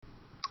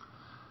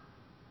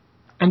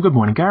And good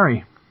morning,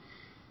 Gary.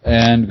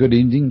 And good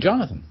evening,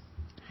 Jonathan.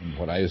 And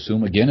what I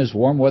assume, again, is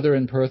warm weather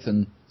in Perth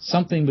and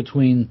something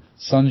between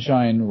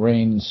sunshine,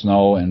 rain,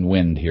 snow, and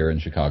wind here in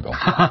Chicago.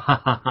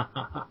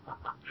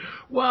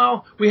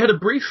 Well, we had a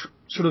brief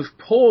sort of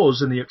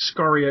pause in the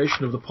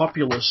excoriation of the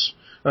populace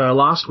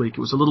last week. It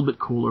was a little bit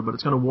cooler, but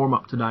it's going to warm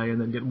up today and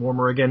then get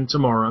warmer again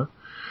tomorrow.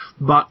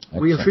 But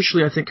Excellent. We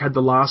officially, I think, had the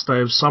last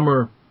day of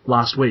summer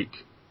last week.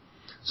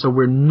 So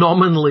we're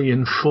nominally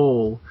in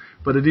fall,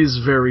 but it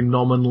is very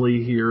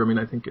nominally here. I mean,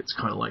 I think it's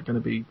kind of like going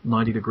to be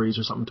 90 degrees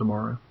or something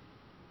tomorrow.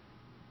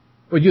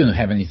 Well, you don't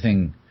have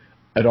anything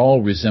at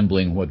all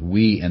resembling what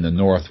we in the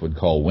north would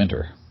call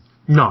winter.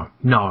 No.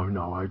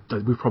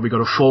 We've probably got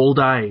a fall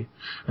day.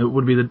 It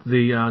would be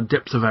the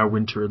depth of our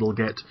winter. It'll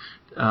get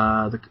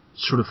the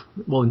sort of,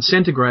 well, in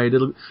centigrade,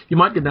 you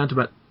might get down to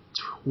about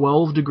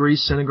 12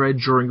 degrees centigrade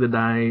during the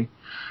day,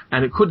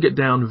 and it could get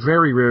down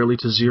very rarely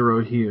to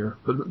zero here,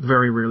 but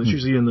very rarely. It's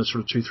usually in the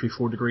sort of 2, 3,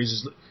 4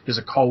 degrees is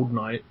a cold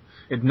night.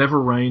 It never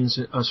rains,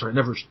 it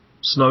never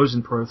snows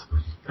in Perth,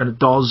 and it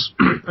does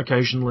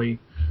occasionally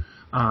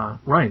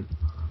rain.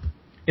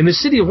 In the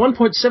city of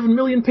 1.7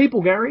 million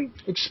people, Gary,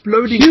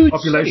 exploding Huge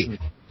population.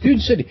 City.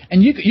 Huge city.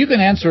 And you can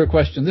answer a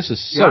question, this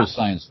is so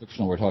science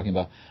fictional we're talking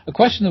about, a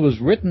question that was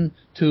written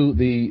to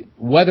the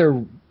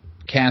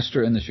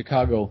weathercaster in the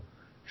Chicago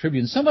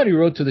Tribune. Somebody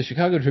wrote to the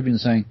Chicago Tribune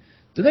saying,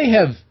 do they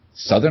have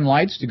southern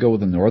lights to go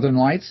with the northern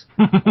lights?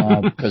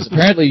 Because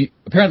apparently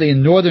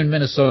in northern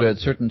Minnesota at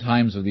certain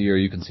times of the year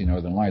you can see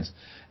northern lights.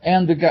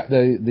 And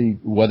the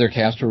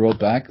weathercaster wrote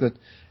back that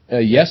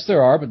yes,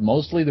 there are, but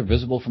mostly they're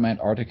visible from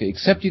Antarctica,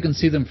 except you can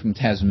see them from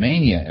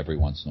Tasmania every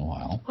once in a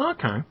while.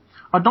 Okay.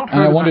 I've not heard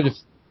And I of wondered that.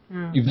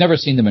 if you've never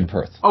seen them in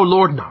Perth. Oh,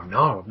 Lord,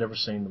 no, I've never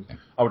seen them.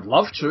 I would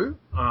love to,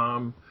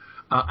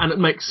 and it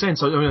makes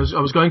sense. I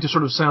was going to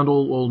sort of sound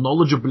all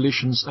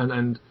knowledgeable-ish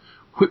and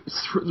whip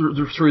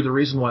through the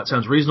reason why it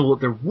sounds reasonable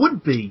that there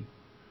would be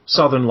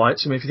southern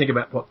lights. I mean, if you think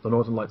about what the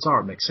northern lights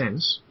are, it makes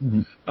sense.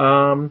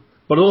 Mm-hmm.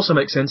 But it also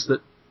makes sense that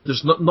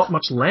there's not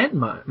much land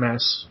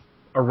mass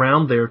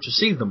around there to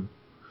see them,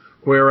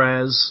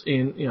 whereas for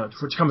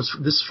it to come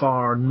this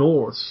far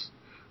north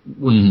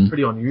would be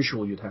pretty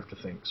unusual, you'd have to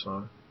think.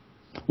 So.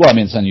 Well, I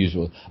mean, it's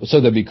unusual.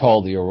 So they'd be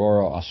called the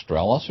Aurora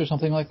Australis or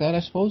something like that,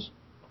 I suppose?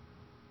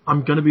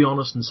 I'm going to be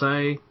honest and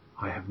say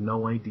I have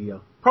no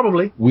idea.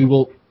 Probably. We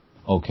will.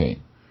 Okay.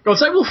 I'll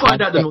say we'll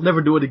find out, then we'll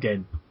never do it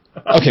again.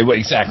 Okay, well,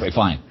 exactly,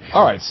 fine.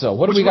 All right, so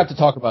what do we got to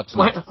talk about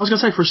tonight? I was going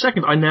to say, for a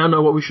second, I now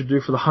know what we should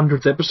do for the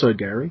 100th episode,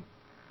 Gary.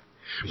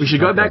 We should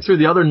go back through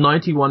the other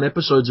 91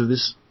 episodes of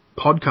this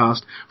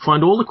podcast,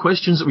 find all the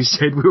questions that we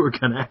said we were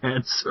going to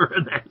answer,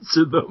 and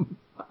answer them.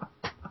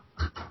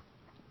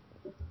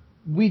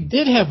 We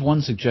did have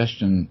one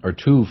suggestion or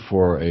two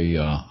for a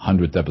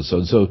 100th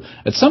episode, so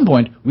at some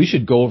point we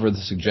should go over the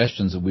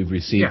suggestions that we've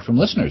received from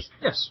listeners.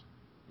 Yes,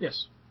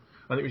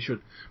 I think we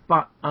should.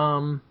 But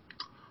I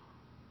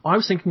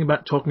was thinking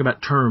about talking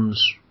about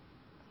terms.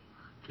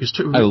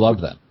 I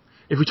love that.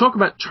 If we talk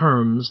about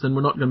terms, then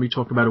we're not going to be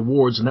talking about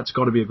awards, and that's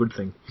got to be a good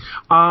thing.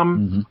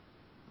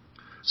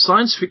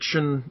 Science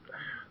fiction,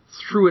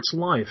 through its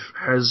life,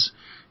 has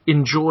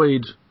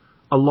enjoyed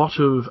a lot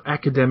of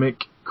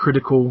academic,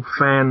 critical,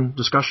 fan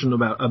discussion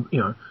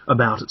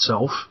about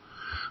itself,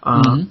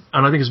 and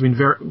I think it's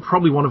been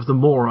probably one of the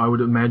more, I would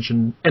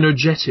imagine,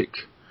 energetic,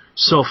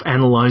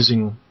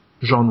 self-analyzing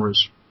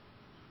genres.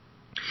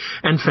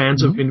 And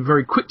fans have been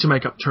very quick to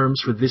make up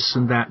terms for this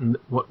and that and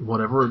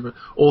whatever.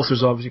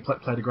 Authors obviously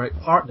played a great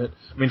part in it.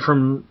 I mean,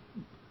 from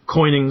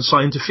coining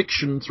science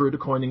fiction through to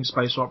coining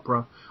space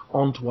opera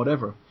on to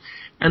whatever.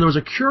 And there was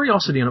a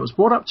curiosity, and it was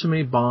brought up to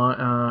me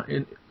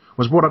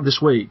was brought up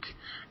this week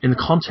in the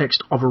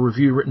context of a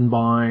review written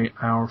by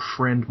our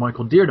friend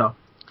Michael Dirda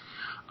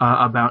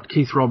about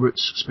Keith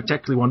Roberts'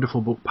 spectacularly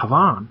wonderful book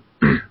Pavane,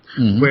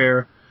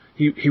 where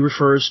he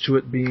refers to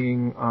it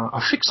being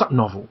a fix-up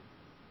novel.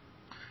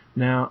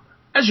 Now,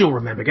 as you'll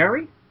remember,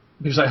 Gary,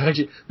 because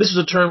this is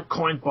a term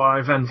coined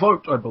by Van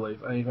Vogt, I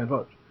believe, Van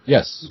Vogt.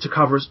 Yes. To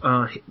cover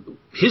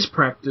his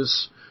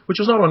practice, which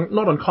was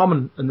not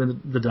uncommon in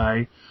the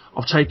day,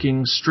 of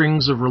taking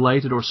strings of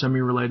related or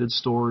semi-related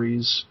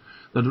stories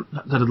that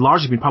had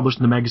largely been published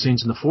in the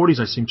magazines in the 40s,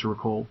 I seem to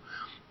recall,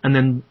 and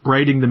then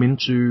braiding them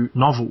into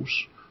novels,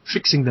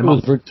 fixing them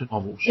up into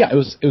novels. Yeah, it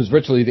was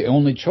virtually the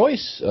only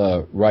choice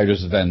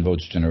writers of Van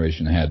Vogt's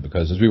generation had,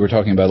 because as we were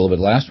talking about a little bit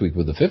last week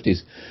with the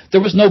 50s,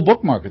 there was no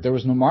book market. There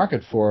was no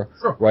market for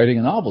writing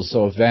a novel.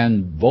 So if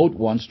Van Vogt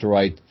wants to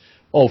write,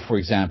 for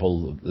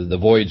example, The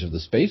Voyage of the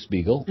Space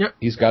Beagle,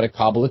 he's got to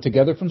cobble it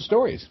together from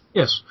stories.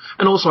 Yes,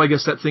 and also I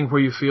guess that thing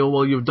where you feel,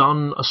 well, you've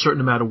done a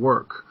certain amount of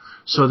work,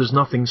 so there's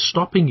nothing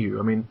stopping you.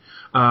 I mean,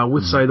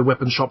 with, say, The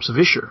Weapon Shops of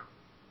Isher,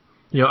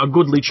 a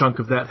goodly chunk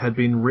of that had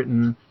been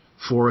written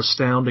for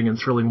astounding and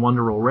thrilling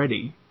wonder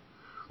already.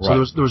 So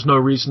there was no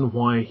reason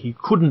why he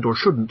couldn't or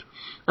shouldn't.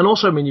 And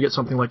also, I mean, you get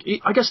something like,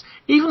 I guess,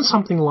 even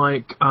something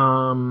like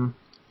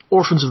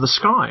Orphans of the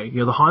Sky,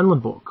 the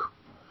Heinlein book,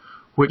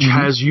 which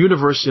has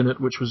Universe in it,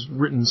 which was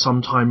written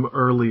sometime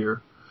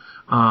earlier,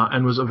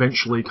 and was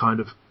eventually kind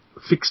of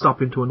fixed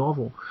up into a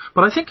novel.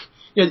 But I think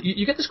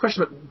you get this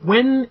question about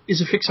when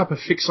is a fix-up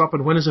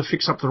and when is a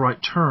fix-up the right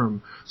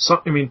term?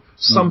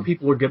 Some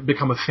people would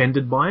become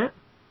offended by it.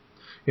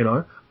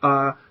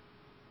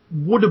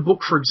 Would a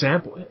book, for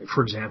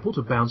example,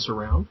 to bounce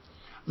around,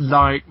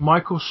 like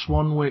Michael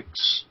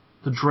Swanwick's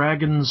The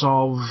Dragons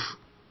of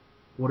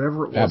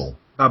whatever it was,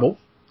 Babel,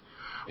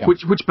 yeah.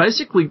 which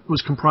basically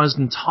was comprised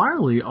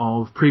entirely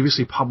of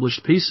previously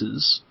published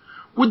pieces,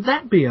 would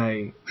that be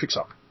a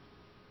fix-up?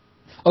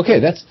 Okay,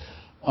 this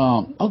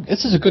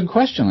is a good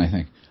question, I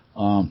think.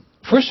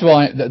 First of all,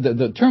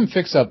 the term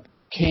fix-up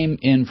came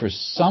in for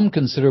some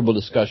considerable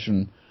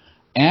discussion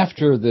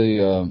after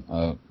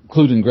the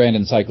Clute & Grant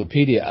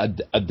Encyclopedia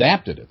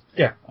adapted it.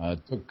 Yeah.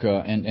 Took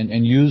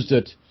and used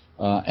it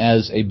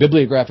as a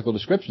bibliographical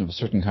description of a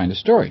certain kind of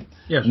story.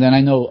 Yes. And then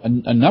I know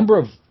a number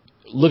of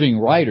living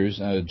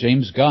writers,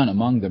 James Gunn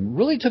among them,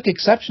 really took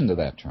exception to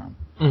that term.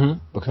 Mm-hmm.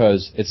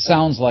 Because it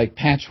sounds like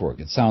patchwork.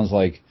 It sounds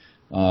like,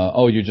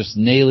 you're just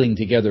nailing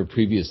together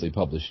previously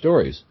published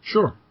stories.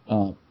 Sure.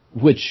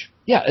 Which,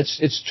 yeah,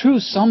 it's true.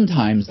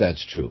 Sometimes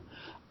that's true.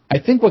 I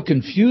think what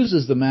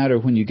confuses the matter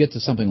when you get to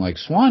something like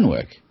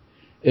Swanwick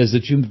is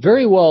that you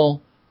very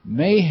well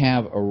may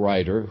have a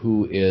writer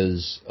who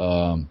is,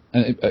 and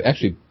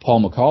actually Paul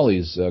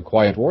Macaulay's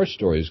Quiet War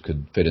stories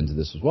could fit into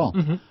this as well.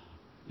 Mm-hmm.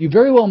 You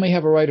very well may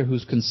have a writer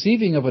who's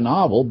conceiving of a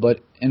novel, but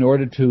in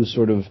order to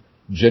sort of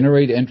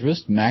generate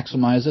interest,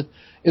 maximize it,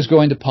 is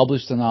going to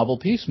publish the novel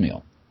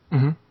piecemeal.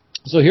 Mm-hmm.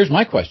 So here's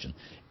my question.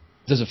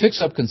 Does a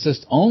fix-up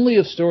consist only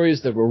of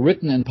stories that were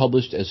written and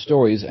published as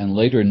stories and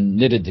later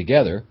knitted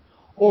together,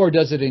 or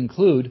does it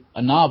include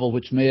a novel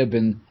which may have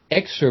been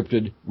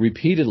excerpted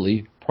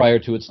repeatedly prior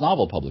to its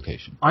novel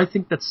publication? I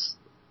think that's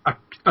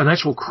an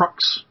actual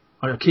crux,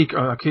 a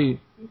key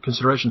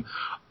consideration.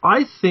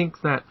 I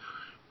think that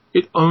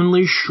it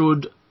only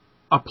should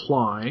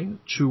apply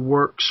to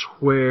works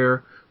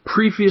where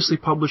previously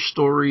published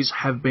stories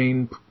have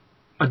been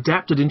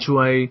adapted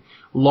into a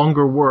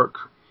longer work,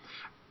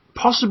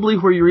 possibly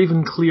where you're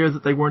even clear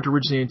that they weren't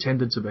originally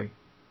intended to be.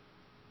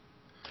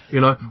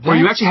 Where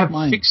you actually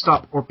have fixed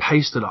up or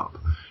pasted up.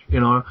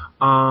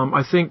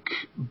 I think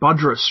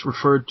Budrus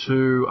referred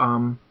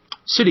to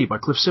City by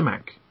Cliff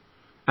Simak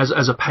as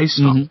a paste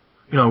up.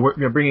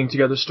 Mm-hmm. We're bringing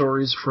together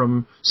stories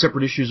from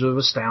separate issues of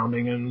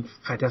Astounding and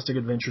Fantastic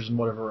Adventures and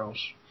whatever else.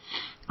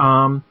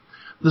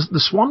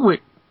 The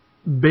Swanwick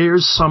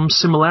bears some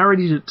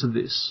similarity to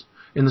this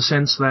in the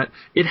sense that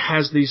it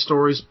has these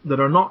stories that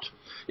are not.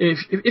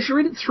 If you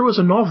read it through as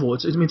a novel,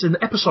 it's an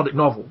episodic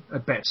novel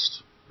at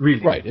best,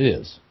 really. Right, it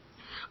is.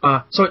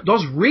 So it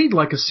does read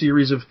like a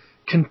series of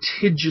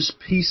contiguous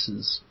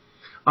pieces.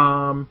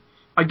 I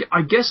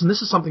guess, and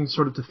this is something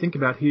sort of to think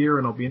about here,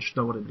 and I'll be interested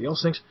in what everybody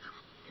else thinks.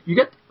 You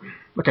get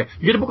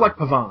a book like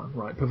Pavane,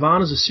 right?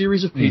 Pavane is a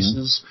series of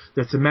pieces. Mm-hmm.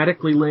 They're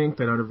thematically linked.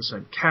 They don't have the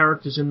same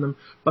characters in them,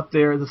 but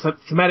they're the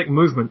thematic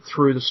movement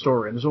through the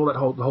story. And there's all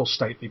the whole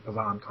stately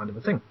Pavane kind of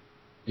a thing.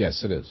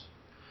 Yes, it is.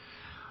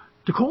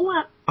 To call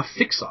that a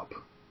fix-up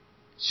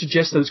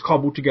suggests that it's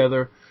cobbled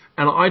together.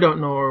 And I don't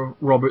know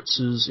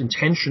Roberts'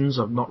 intentions.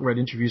 I've not read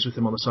interviews with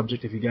him on the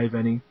subject, if he gave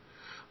any.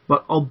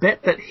 But I'll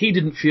bet that he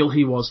didn't feel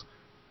he was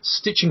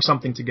stitching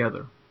something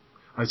together.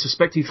 I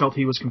suspect he felt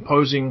he was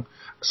composing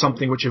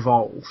something which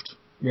evolved.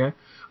 Yeah,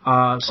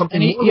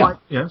 something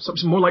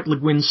more like Le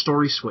Guin's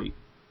story suite.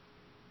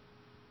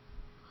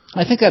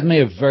 I think that may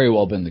have very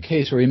well been the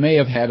case, or he may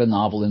have had a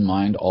novel in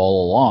mind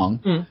all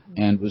along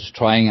and was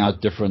trying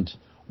out different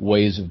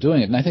ways of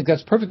doing it. And I think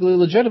that's perfectly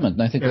legitimate.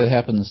 And I think that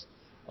happens.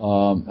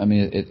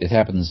 It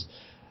happens,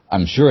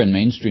 I'm sure, in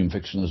mainstream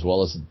fiction as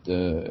well as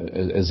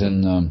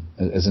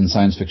in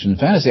science fiction and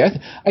fantasy.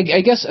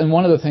 I guess, and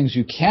one of the things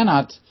you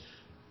cannot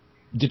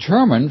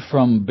determine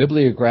from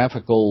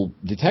bibliographical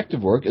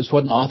detective work is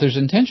what an author's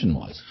intention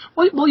was.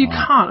 Well, you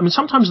can't.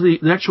 Sometimes the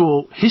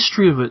actual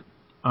history of it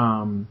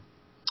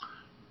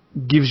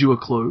gives you a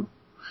clue,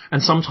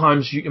 and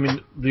sometimes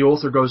the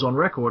author goes on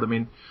record.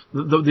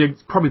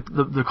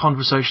 The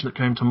conversation that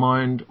came to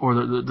mind or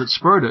that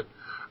spurred it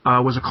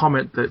was a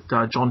comment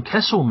that John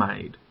Kessel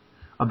made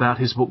about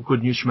his book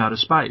Good News from Outer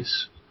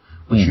Space,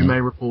 which you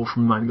may recall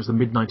from, I think it was the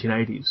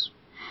mid-1980s.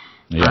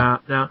 Yeah.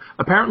 Now,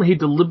 apparently he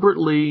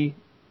deliberately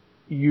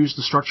used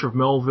the structure of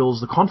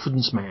Melville's The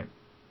Confidence Man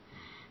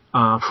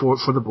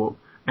for the book,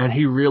 and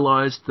he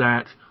realized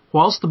that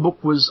whilst the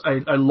book was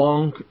a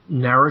long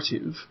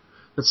narrative,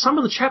 that some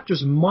of the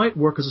chapters might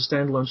work as a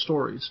standalone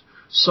stories.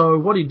 So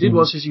what he did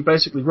was he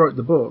basically wrote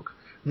the book,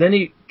 then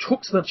he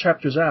took the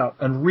chapters out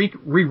and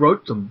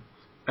rewrote them,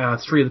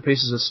 three of the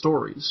pieces as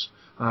stories,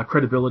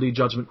 Credibility,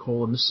 Judgment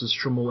Call, and Mrs.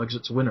 Schrummel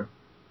Exits a Winner.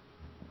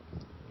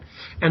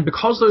 And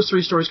because those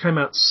three stories came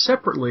out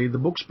separately, the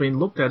book's been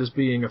looked at as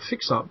being a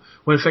fix-up,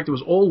 when in fact it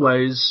was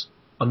always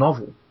a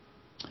novel.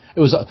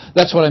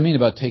 That's what I mean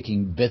about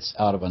taking bits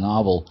out of a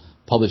novel,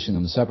 publishing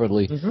them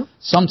separately,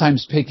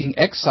 sometimes taking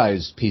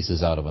excised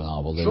pieces out of a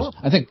novel. Sure.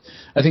 I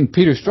think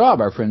Peter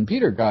Straub, our friend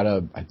Peter, got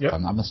if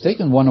I'm not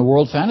mistaken, won a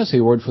World Fantasy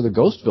Award for The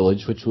Ghost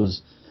Village, which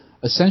was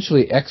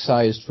essentially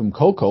excised from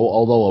Coco,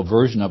 although a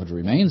version of it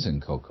remains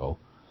in Coco.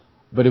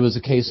 but it was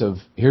a case of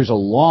here's a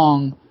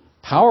long,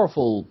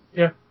 powerful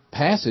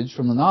passage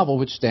from the novel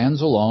which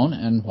stands alone,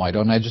 and why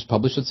don't I just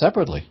publish it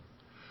separately?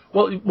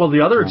 Well,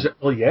 the other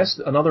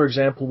another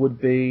example would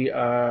be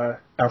our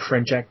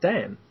friend Jack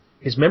Dan,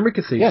 his Memory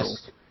Cathedral.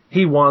 Yes.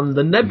 He won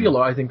the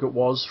Nebula, I think it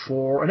was,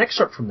 for an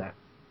excerpt from that.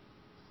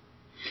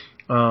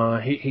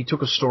 He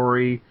took a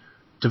story,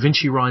 Da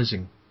Vinci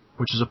Rising,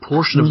 which is a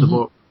portion of the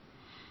book,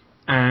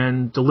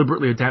 and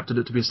deliberately adapted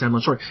it to be a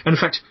standalone story. And in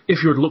fact,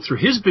 if you were to look through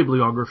his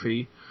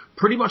bibliography,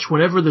 pretty much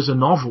whenever there's a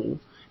novel,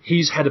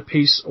 he's had a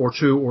piece or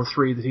two or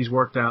three that he's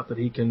worked out that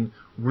he can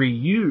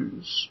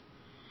reuse.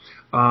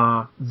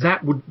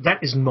 That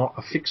is not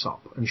a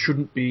fix-up and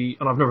shouldn't be,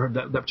 and I've never heard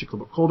that particular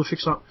book called a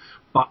fix-up,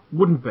 but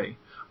wouldn't be.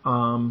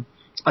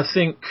 I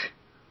think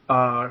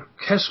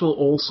Kessel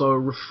also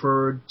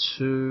referred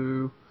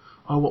to,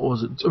 what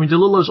was it? I mean,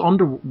 DeLillo's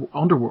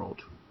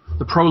Underworld.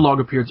 The prologue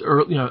appeared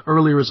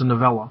earlier as a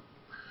novella,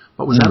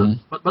 but was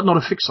but not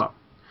a fix-up.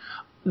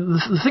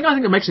 The thing I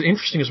think that makes it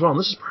interesting as well, and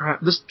this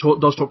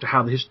does talk to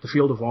how the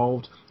field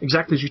evolved,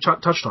 exactly as you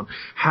touched on,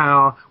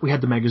 how we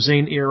had the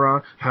magazine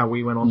era, how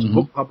we went on to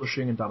book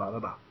publishing, and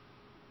da-da-da-da.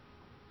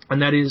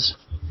 And that is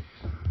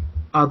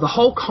the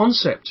whole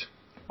concept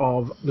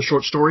of the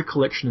short story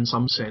collection, in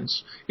some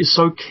sense, is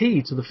so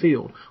key to the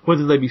field,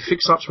 whether they be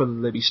fix-ups,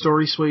 whether they be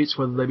story suites,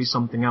 whether they be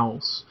something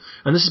else.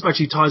 And this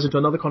actually ties into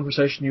another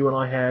conversation you and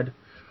I had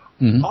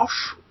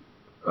off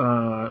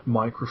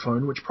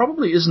microphone, which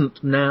probably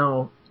isn't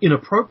now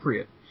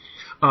inappropriate,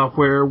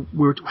 where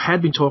we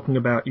had been talking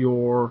about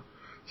your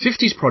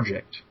 50s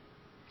project.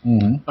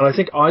 And I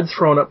think I'd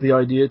thrown up the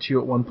idea to you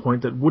at one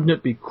point that wouldn't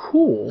it be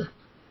cool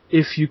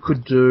if you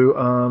could do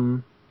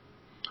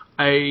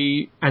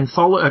a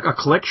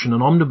collection,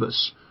 an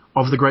omnibus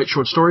of the great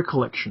short story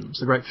collections,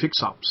 the great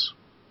fix-ups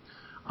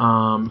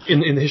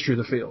in the history of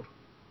the field.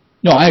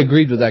 No, I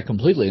agreed with that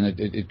completely, and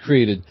it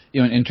created,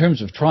 in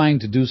terms of trying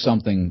to do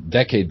something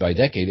decade by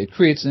decade, it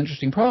creates an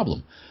interesting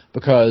problem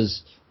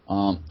because,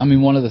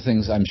 one of the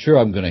things I'm sure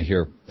I'm going to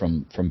hear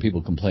from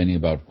people complaining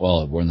about,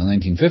 well, we're in the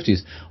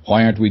 1950s,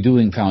 why aren't we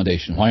doing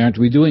Foundation? Why aren't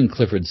we doing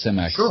Clifford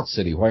Simak's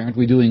City? Why aren't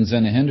we doing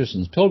Zena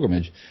Henderson's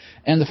Pilgrimage?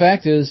 And the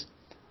fact is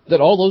that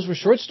all those were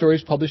short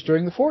stories published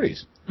during the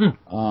 40s.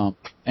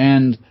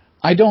 And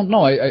I don't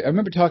know. I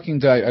remember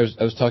I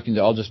was talking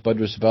to Aldous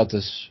Budrus about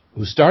this,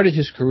 who started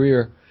his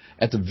career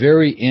at the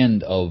very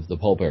end of the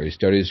pulp era. He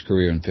started his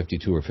career in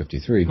 52 or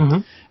 53.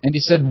 And he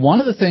said one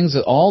of the things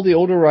that all the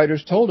older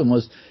writers told him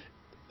was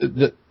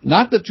that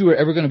not that you were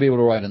ever going to be able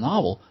to write a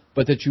novel,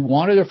 but that you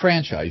wanted a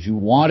franchise. You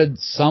wanted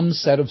some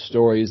set of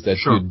stories that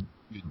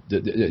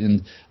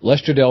and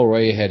Lester Del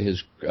Rey had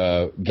his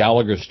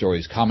Gallagher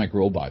stories, comic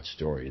robot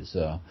stories.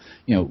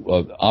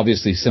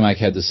 Obviously Simak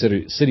had the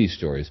city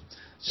stories.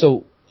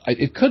 So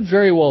it could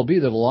very well be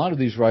that a lot of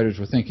these writers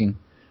were thinking,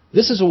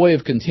 this is a way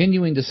of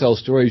continuing to sell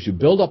stories. You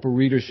build up a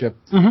readership.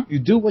 You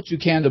do what you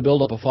can to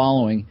build up a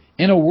following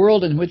in a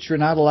world in which you're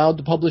not allowed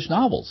to publish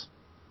novels.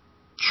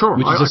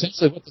 Which is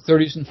essentially what the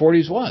 30s and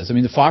 40s was. I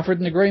mean, the Fafhrd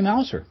and the Grey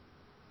Mouser.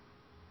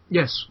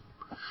 Yes.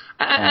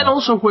 And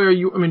also where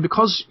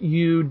because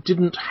you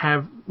didn't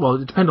have, well,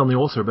 it depended on the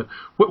author, but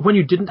when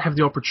you didn't have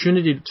the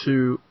opportunity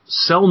to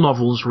sell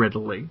novels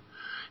readily,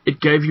 it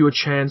gave you a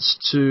chance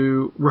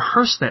to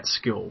rehearse that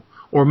skill,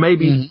 or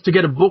maybe to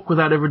get a book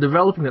without ever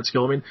developing that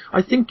skill.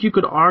 I think you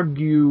could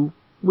argue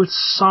with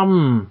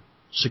some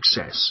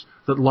success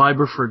that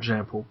Leiber, for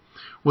example,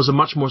 was a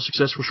much more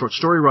successful short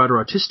story writer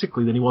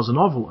artistically than he was a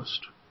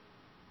novelist.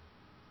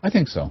 I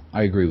think so.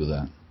 I agree with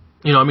that.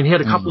 He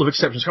had a couple of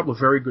exceptions, a couple of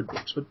very good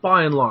books, but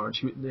by and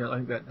large, I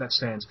think that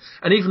stands.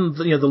 And even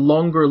the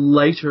longer,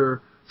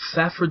 later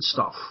Fafhrd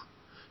stuff,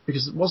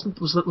 because was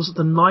it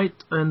the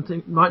Knight and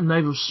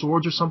Knave of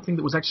Swords or something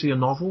that was actually a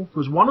novel? There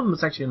was one of them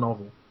that's actually a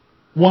novel.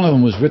 One of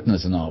them was written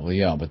as a novel,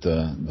 yeah, but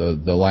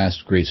the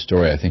last great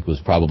story I think was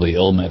probably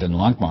Ilmet and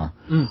Lankmar.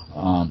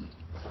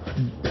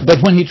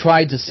 But when he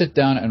tried to sit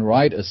down and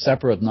write a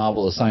separate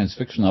novel, a science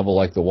fiction novel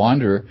like The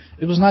Wanderer,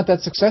 it was not that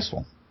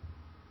successful.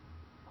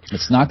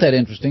 It's not that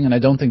interesting, and I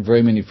don't think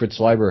very many Fritz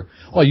Leiber...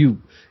 Well, you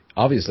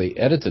obviously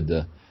edited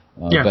the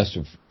Best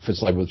of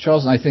Fritz Leiber with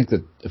Charles, and I think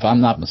that, if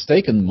I'm not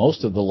mistaken,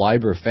 most of the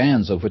Leiber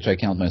fans, of which I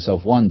count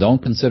myself one,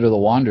 don't consider The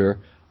Wanderer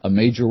a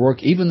major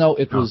work, even though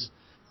it was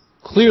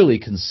clearly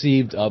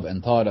conceived of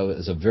and thought of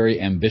as a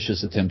very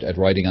ambitious attempt at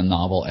writing a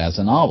novel as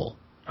a novel.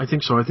 I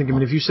think so. If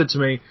you said to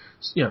me,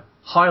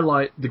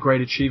 highlight the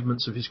great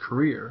achievements of his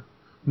career,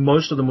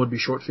 most of them would be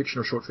short fiction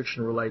or short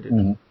fiction related.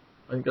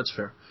 I think that's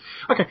fair.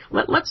 Okay,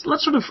 let's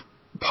sort of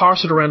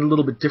parse it around a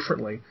little bit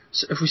differently.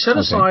 So if we set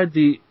aside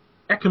the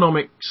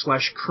economic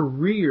 /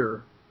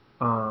 career,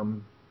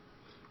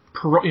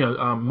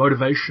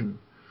 motivation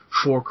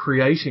for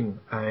creating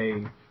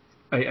a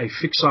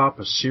fix-up,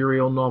 a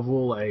serial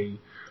novel, a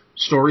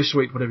story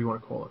suite, whatever you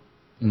want to call it,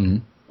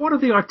 what are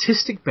the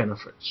artistic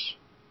benefits?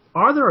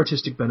 Are there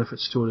artistic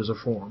benefits to it as a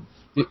form?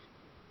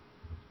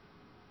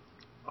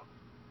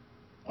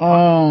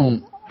 Go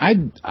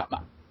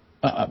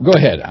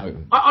ahead.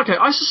 Okay,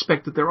 I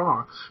suspect that there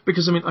are.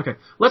 Because,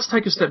 let's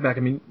take a step back.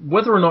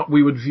 Whether or not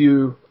we would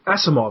view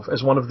Asimov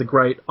as one of the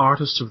great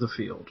artists of the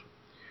field.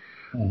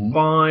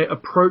 By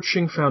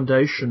approaching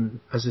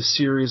Foundation as a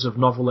series of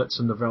novelettes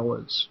and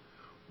novellas,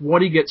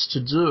 what he gets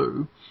to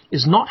do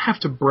is not have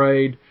to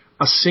braid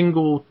a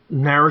single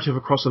narrative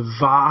across a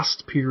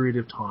vast period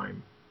of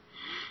time.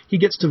 He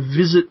gets to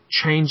visit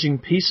changing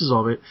pieces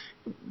of it,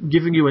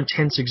 giving you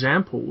intense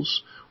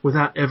examples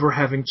without ever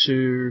having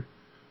to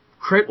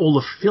create all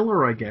the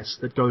filler, I guess,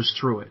 that goes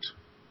through it.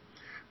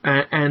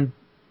 And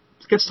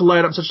gets to lay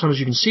it up such time as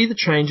you can see the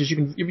changes.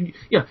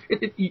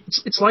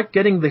 It's like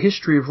getting the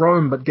history of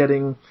Rome, but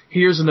getting,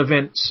 here's an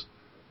event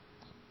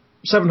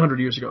 700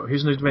 years ago.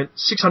 Here's an event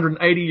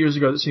 680 years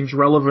ago that seems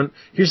relevant.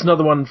 Here's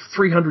another one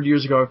 300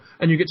 years ago,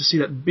 and you get to see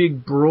that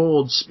big,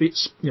 broad,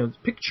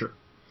 picture.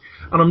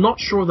 And I'm not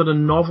sure that a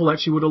novel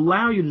actually would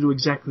allow you to do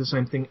exactly the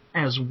same thing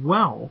as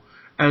well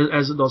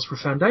as it does for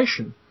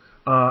Foundation.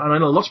 And I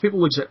know lots of people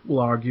will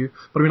argue,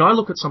 but I mean, I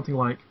look at something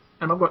like,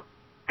 and I've got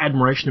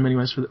admiration in many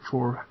ways for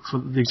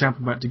the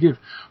example I'm about to give,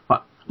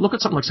 but look at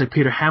something like, say,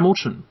 Peter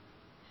Hamilton.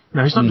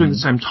 Now, he's not doing the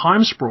same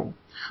time sprawl,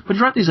 but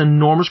he wrote these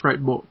enormous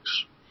great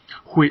books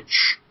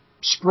which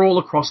sprawl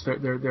across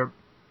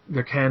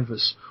their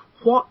canvas.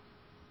 What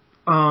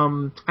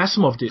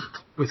Asimov did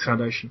with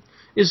Foundation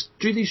is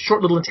do these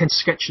short little intense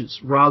sketches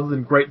rather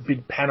than great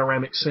big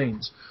panoramic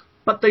scenes,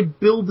 but they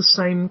build the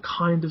same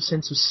kind of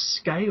sense of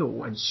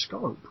scale and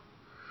scope.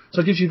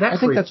 So it gives you that. I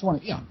think that's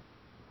one.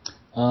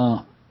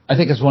 I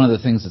think it's one of the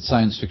things that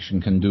science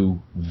fiction can do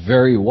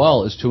very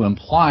well is to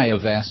imply a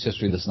vast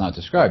history that's not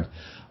described.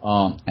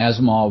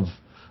 Asimov,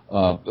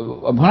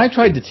 when I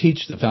tried to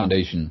teach the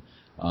Foundation,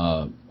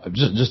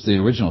 just the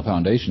original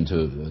Foundation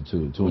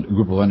to a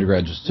group of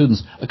undergraduate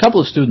students, a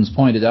couple of students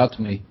pointed out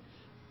to me,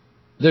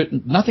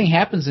 nothing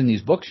happens in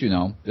these books, you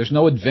know. There's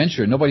no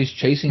adventure. Nobody's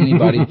chasing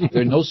anybody.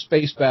 There are no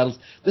space battles.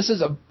 This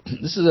is a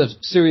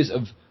series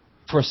of,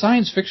 for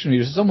science fiction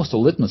readers, it's almost a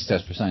litmus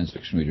test for science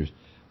fiction readers.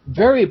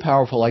 Very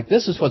powerful, like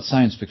this is what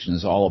science fiction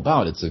is all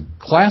about. It's a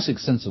classic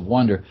sense of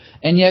wonder,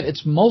 and yet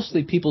it's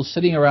mostly people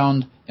sitting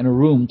around in a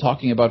room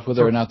talking about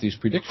whether or not these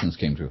predictions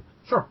came true.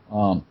 Sure.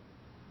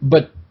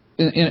 But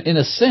in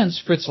a sense,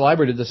 Fritz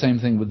Leiber did the same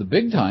thing with The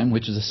Big Time,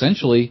 which is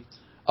essentially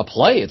a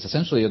play. It's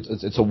essentially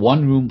it's a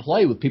one-room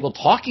play with people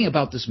talking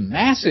about this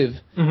massive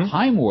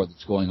time war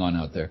that's going on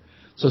out there.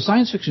 So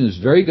science fiction is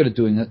very good at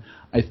doing that.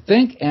 I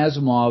think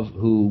Asimov,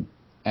 who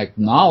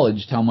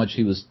acknowledged how much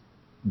he was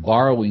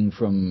borrowing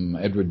from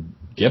Edward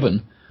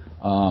Gibbon,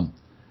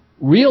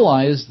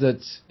 realized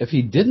that if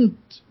he didn't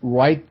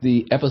write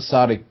the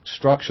episodic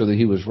structure that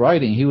he was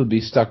writing, he would be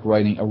stuck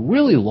writing a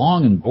really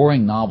long and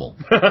boring novel.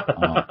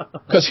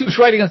 Because he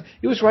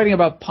was writing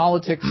about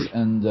politics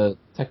and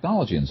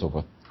technology and so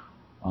forth.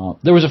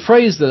 There was a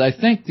phrase that I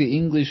think the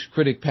English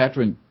critic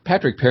Patrick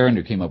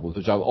Parenter came up with,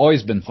 which I've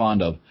always been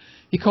fond of.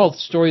 He called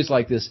stories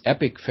like this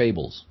epic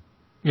fables.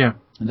 Yeah.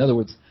 In other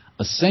words,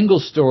 a single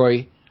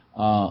story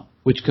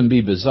which can be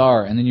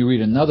bizarre, and then you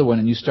read another one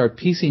and you start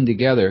piecing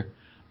together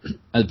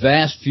a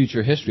vast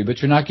future history,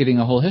 but you're not getting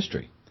a whole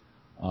history.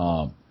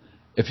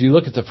 If you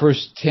look at the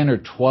first 10 or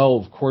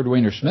 12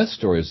 Cordwainer Smith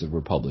stories that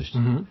were published,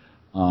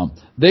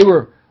 they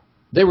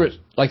were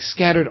like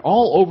scattered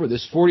all over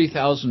this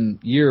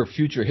 40,000-year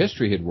future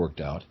history he had worked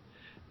out,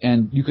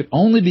 and you could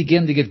only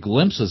begin to get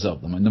glimpses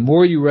of them. And the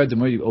more you read, the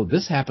more you,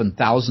 this happened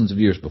thousands of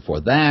years before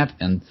that,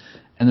 and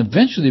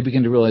eventually you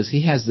begin to realize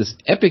he has this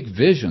epic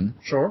vision.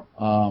 Sure.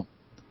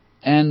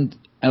 And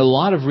a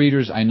lot of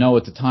readers I know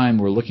at the time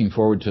were looking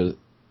forward to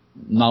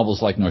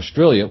novels like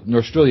Norstralia.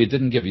 Norstralia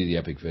didn't give you the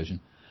epic vision.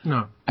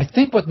 No. I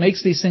think what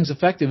makes these things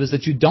effective is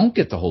that you don't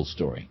get the whole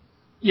story.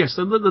 Yes,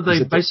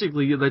 they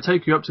basically they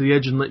take you up to the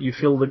edge and let you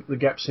fill the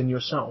gaps in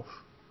yourself.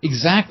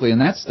 Exactly, and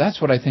that's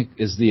what I think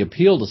is the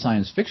appeal to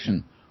science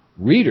fiction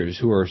readers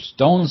who are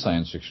stone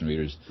science fiction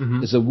readers,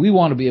 is that we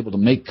want to be able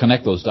to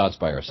connect those dots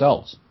by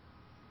ourselves.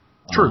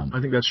 True,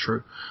 I think that's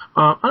true.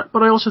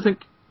 But I also think,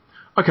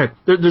 okay,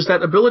 there's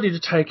that ability to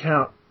take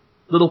out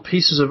little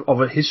pieces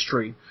of a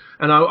history,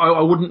 and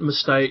I wouldn't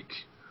mistake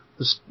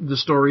the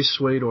story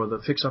suite or the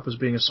fix-up as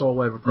being a sole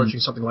way of approaching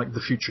something like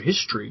the future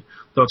history,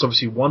 though it's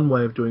obviously one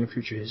way of doing a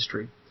future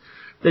history.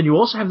 Then you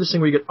also have this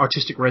thing where you get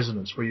artistic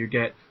resonance, where you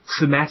get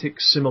thematic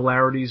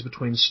similarities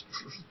between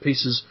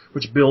pieces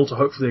which build to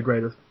hopefully a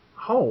greater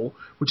whole,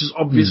 which is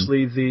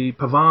obviously the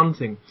Pavane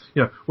thing.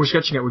 You know, we're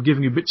sketching it, we're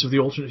giving you bits of the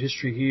alternate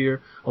history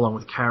here, along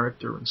with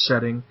character and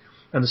setting,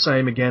 and the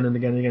same again and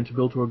again and again to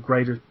build to a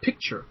greater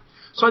picture.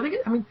 So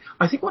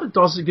I think what it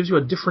does is it gives you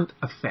a different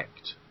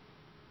effect.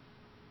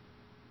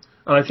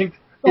 And I think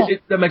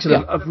that makes it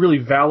a really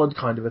valid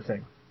kind of a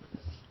thing.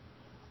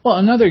 Well,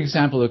 another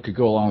example that could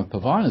go along with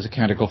Pavane is A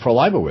Canticle for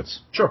Leibowitz.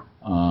 Sure.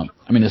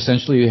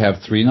 Essentially you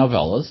have 3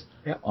 novellas,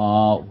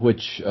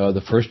 which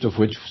the first of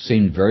which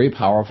seemed very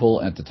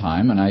powerful at the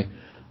time, and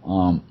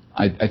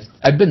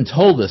I've been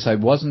told this. I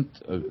wasn't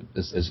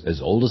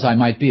as old as I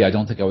might be. I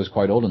don't think I was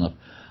quite old enough.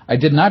 I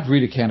did not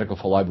read A Canticle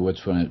for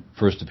Leibowitz when it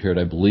first appeared,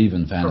 I believe,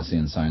 in fantasy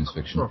and science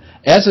fiction,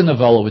 as a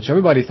novella, which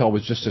everybody thought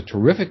was just a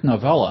terrific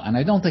novella, and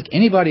I don't think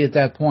anybody at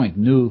that point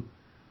knew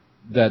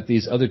that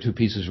these other two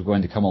pieces were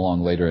going to come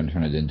along later and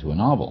turn it into a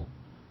novel.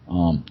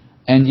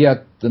 And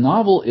yet the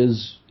novel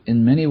is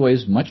in many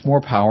ways much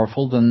more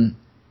powerful than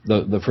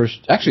the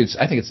first. Actually,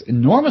 I think it's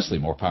enormously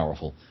more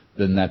powerful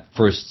than that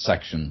first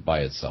section by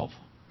itself.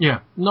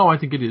 Yeah, no, I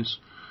think it is.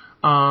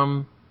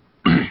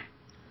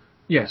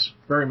 Yes,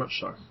 very much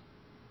so.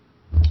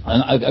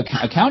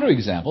 A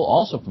counterexample,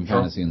 also from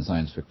fantasy and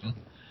science fiction,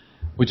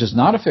 which is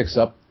not a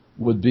fix-up,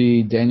 would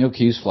be Daniel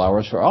Keyes'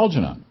 Flowers for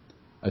Algernon,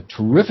 a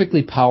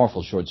terrifically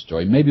powerful short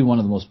story, maybe one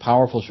of the most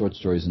powerful short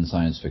stories in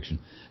science fiction,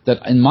 that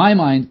in my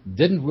mind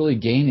didn't really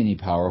gain any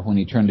power when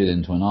he turned it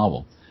into a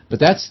novel. But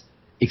that's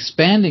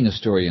expanding a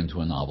story into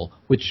a novel,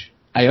 which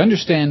I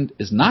understand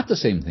is not the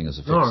same thing as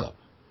a fix-up.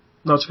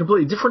 No, it's a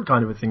completely different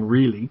kind of a thing,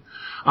 really.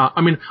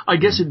 I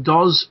guess it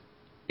does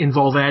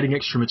involve adding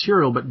extra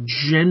material, but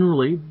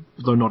generally,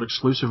 though not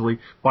exclusively,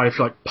 by, if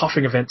you like,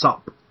 puffing events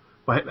up,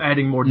 by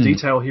adding more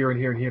detail here and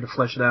here and here to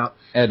flesh it out.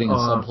 Adding a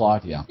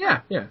subplot, yeah.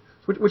 Yeah,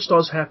 which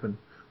does happen.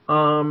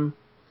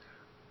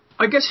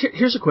 I guess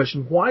here's a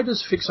question. Why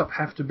does fix-up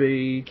have to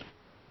be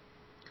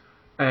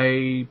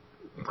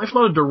if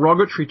not a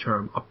derogatory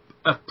term,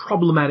 a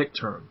problematic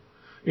term?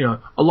 You know,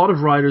 a lot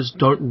of writers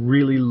don't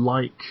really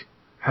like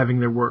having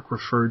their work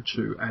referred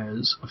to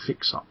as a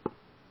fix-up.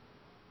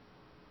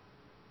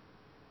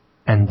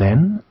 And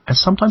then, as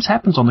sometimes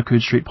happens on the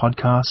Coode Street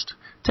podcast,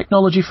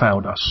 technology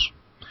failed us.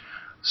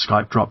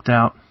 Skype dropped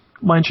out,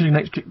 my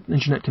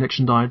internet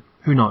connection died,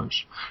 who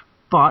knows.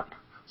 But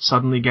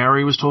suddenly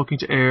Gary was talking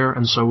to air,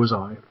 and so was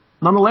I.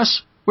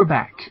 Nonetheless, we're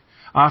back,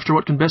 after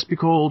what can best be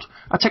called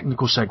a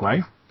technical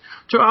segue,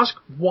 to ask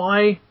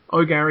why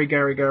Oh Gary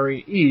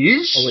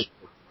is... Oh, wait.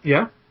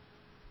 Yeah?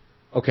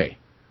 Okay.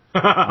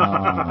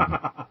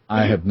 I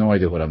have no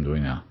idea what I'm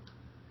doing now.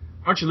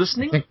 Aren't you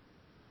listening?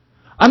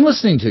 I'm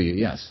listening to you,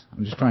 yes.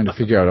 I'm just trying to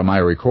figure out, am I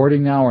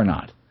recording now or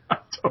not?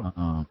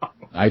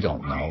 I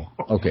don't know.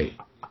 Okay.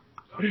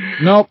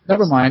 No,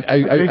 never mind.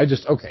 I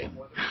just, okay.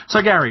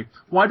 So, Gary,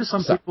 why do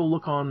some people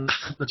look on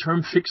the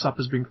term fix-up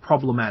as being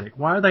problematic?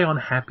 Why are they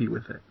unhappy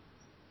with it?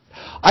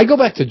 I go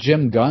back to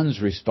Jim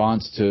Gunn's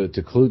response to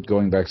Clute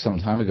going back some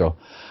time ago.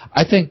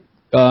 I think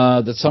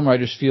that some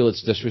writers feel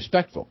it's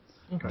disrespectful.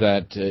 Okay.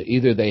 That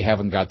either they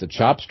haven't got the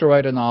chops to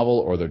write a novel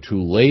or they're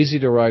too lazy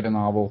to write a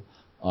novel.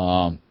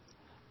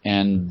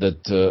 And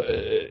that,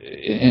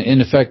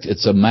 in effect,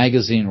 it's a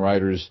magazine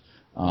writer's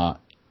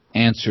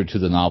answer to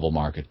the novel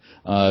market.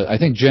 I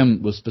think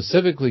Jim was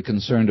specifically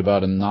concerned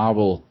about a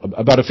novel,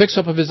 about a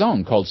fix-up of his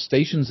own called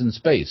Stations in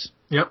Space.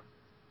 Yep.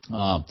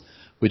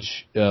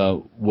 Which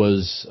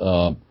was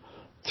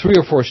 3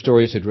 or 4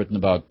 stories he'd written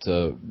about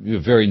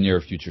very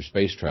near future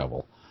space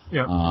travel.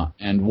 Yeah.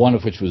 And one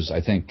of which was,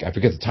 I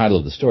forget the title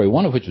of the story,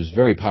 one of which was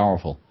very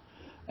powerful.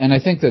 And I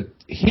think that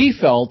he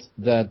felt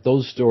that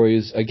those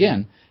stories,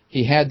 again,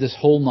 he had this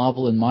whole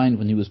novel in mind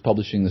when he was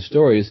publishing the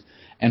stories,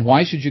 and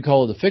why should you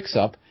call it a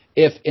fix-up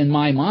if, in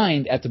my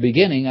mind, at the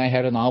beginning, I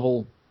had a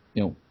novel,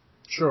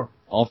 sure,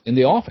 in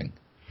the offing?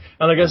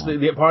 And I guess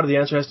the part of the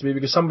answer has to be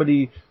because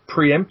somebody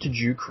preempted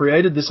you,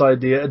 created this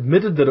idea,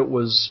 admitted that it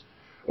was,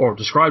 or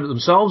described it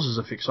themselves as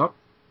a fix-up,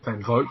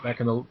 Van Vogt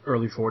back in the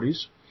early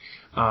 40s,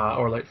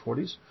 or late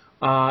 40s,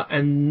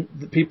 and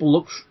the people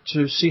look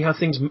to see how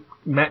things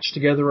match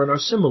together and are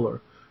similar.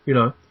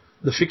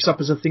 The fix-up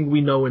is a thing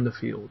we know in the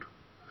field.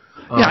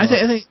 Yeah, I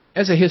think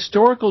as a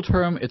historical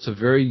term, it's a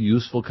very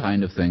useful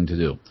kind of thing to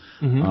do.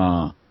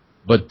 Mm-hmm.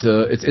 But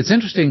it's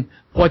interesting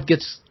what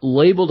gets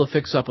labeled a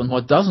fix-up and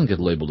what doesn't get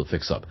labeled a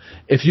fix-up.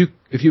 If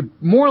you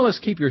more or less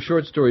keep your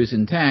short stories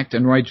intact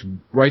and write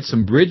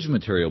some bridge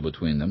material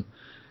between them,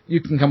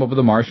 you can come up with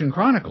the Martian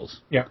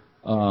Chronicles. Yeah.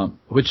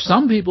 Which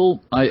some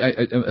people,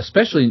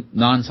 especially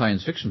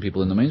non-science fiction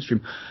people in the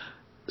mainstream,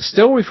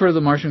 still refer to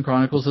the Martian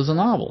Chronicles as a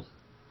novel.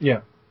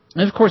 Yeah.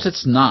 And of course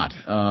it's not.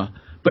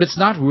 But it's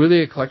not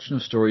really a collection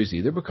of stories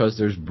either because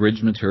there's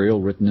bridge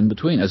material written in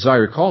between. As I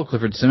recall,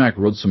 Clifford Simak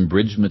wrote some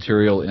bridge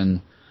material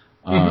in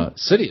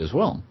City as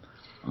well.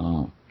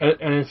 And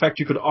in fact,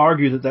 you could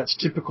argue that that's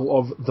typical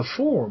of the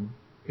form,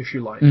 if you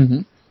like.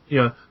 Mm-hmm.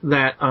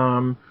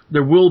 That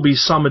there will be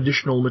some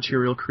additional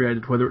material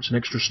created, whether it's an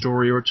extra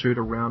story or two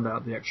to round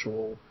out the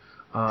actual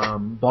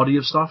body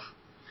of stuff,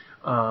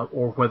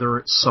 or whether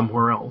it's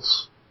somewhere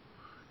else.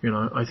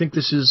 I think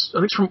it's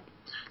from...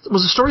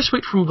 Was the story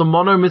suite from the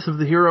Monomyth of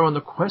the Hero and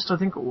the Quest? I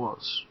think it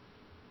was.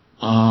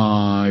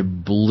 I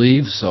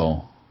believe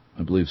so,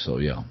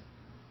 yeah.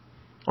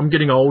 I'm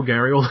getting old,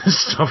 Gary. All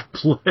this stuff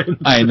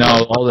blends. I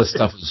know, all this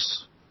stuff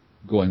is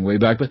going way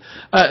back. But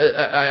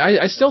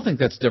I still think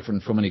that's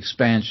different from an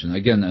expansion.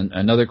 Again,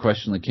 another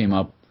question that came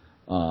up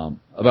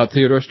about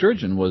Theodore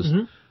Sturgeon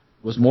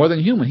was More Than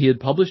Human. He had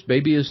published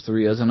Baby Is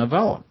 3 as a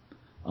novella.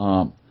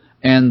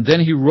 And then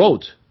he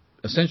wrote,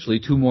 essentially,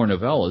 2 more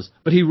novellas,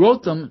 but he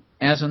wrote them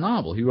as a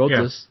novel. He wrote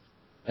this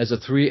as a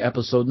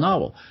 3-episode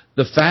novel.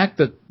 The fact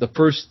that the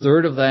first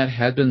third of that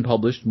had been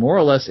published more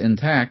or less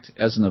intact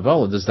as a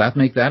novella, does that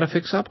make that a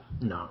fix-up?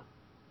 No.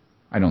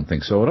 I don't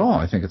think so at all.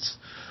 I think it's,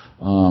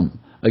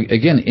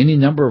 again, any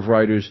number of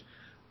writers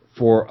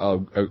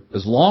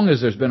as long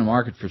as there's been a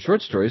market for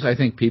short stories, I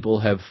think people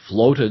have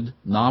floated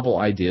novel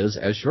ideas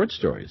as short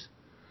stories.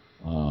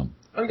 I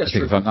think that's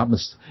true. If I'm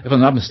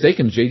not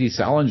mistaken, J.D.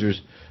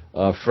 Salinger's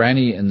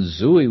Franny and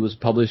Zooey was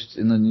published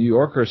in the New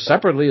Yorker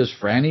separately as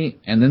Franny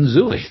and then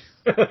Zooey.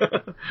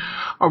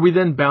 Are we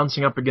then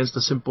bouncing up against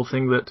the simple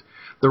thing that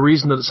the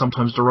reason that it's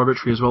sometimes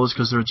derogatory as well is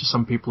because there are just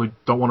some people who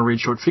don't want to read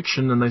short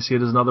fiction and they see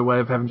it as another way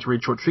of having to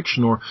read short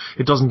fiction, or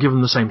it doesn't give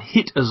them the same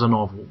hit as a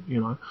novel,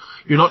 you know?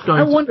 You're not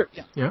going wonder.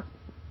 Yeah?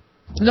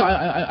 No,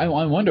 I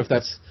wonder if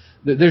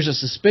there's a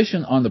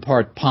suspicion on the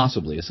part,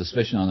 possibly a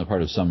suspicion on the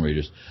part of some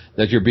readers,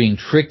 that you're being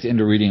tricked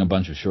into reading a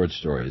bunch of short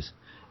stories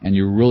and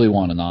you really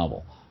want a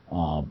novel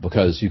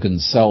because you can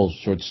sell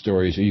short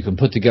stories or you can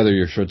put together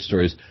your short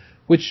stories.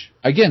 Which,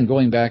 again,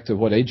 going back to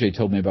what AJ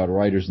told me about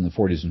writers in the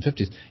 40s and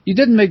 50s, you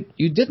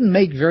didn't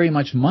make very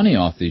much money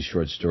off these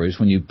short stories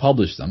when you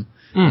published them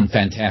in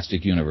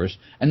Fantastic Universe,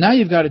 and now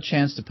you've got a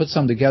chance to put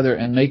some together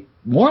and make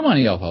more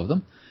money off of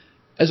them.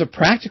 As a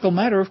practical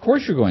matter, of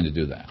course you're going to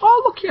do that.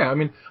 Oh, look, yeah. I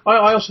mean,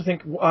 I also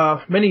think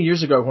many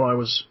years ago when I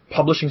was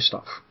publishing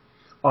stuff,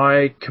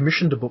 I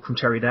commissioned a book from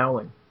Terry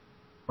Dowling,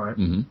 right?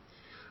 Mm-hmm.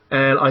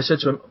 And I said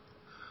to him,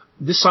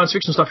 this science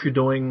fiction stuff you're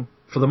doing,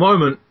 for the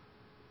moment,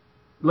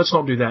 let's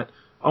not do that.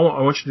 I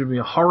want you to do me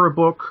a horror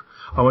book.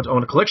 I want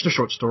a collection of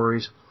short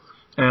stories.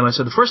 And I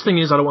said, the first thing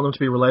is I don't want them to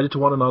be related to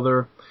one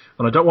another,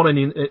 and I don't want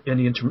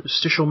any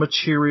interstitial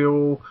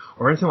material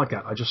or anything like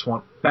that. I just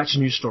want batch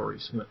of new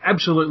stories. You know,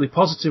 absolutely,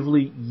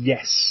 positively,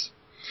 yes.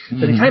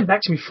 Mm-hmm. Then he came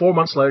back to me 4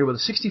 months later with a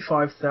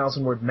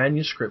 65,000-word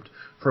manuscript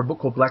for a book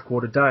called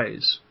Blackwater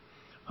Days,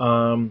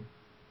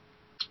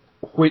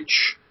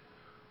 which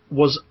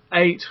was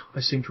 8, I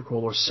seem to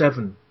recall, or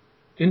 7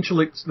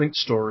 interlinked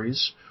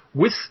stories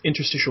with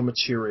interstitial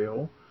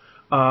material,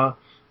 and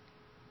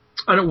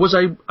it was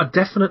a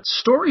definite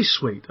story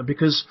suite,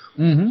 because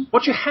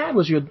what you had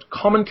was you had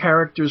common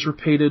characters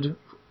repeated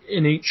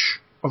in each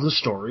of the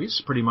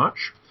stories, pretty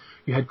much.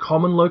 You had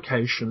common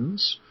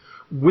locations.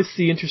 With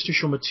the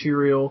interstitial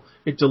material,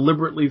 it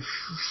deliberately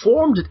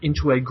formed it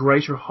into a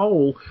greater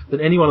whole than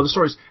any one of the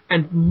stories.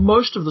 And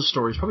most of the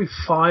stories, probably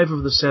 5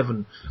 of the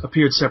 7,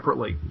 appeared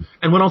separately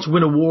and went on to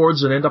win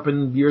awards and end up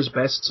in year's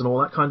bests and all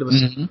that kind of a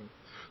stuff.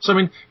 So, I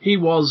mean, he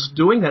was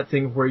doing that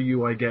thing where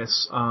you,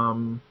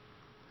 you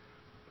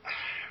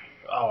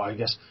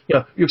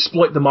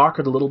exploit the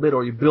market a little bit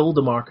or you build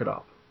the market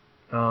up.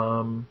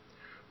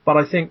 But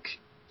I think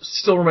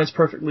still remains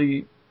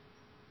perfectly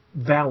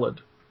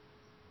valid.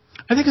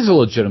 I think it's a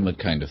legitimate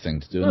kind of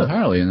thing to do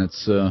entirely, and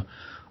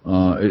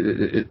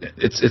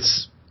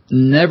it's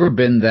never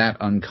been that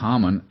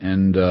uncommon.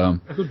 And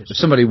if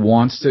somebody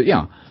wants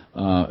to,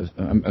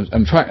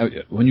 I'm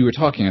trying. When you were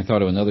talking, I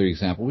thought of another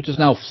example, which is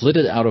now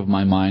flitted out of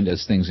my mind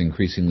as things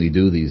increasingly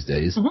do these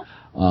days,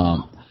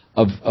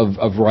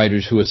 of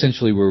writers who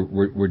essentially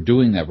were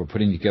doing that. We're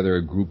putting together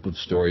a group of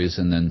stories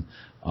and then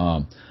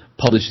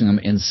publishing them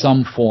in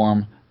some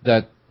form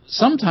that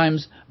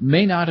sometimes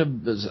may not have.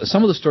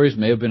 Some of the stories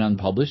may have been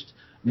unpublished.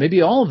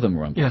 Maybe all of them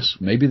were unpublished.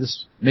 Yes.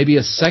 Maybe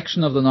a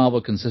section of the novel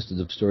consisted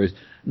of stories.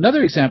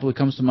 Another example that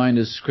comes to mind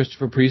is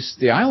Christopher Priest's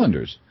The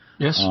Islanders.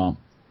 Yes.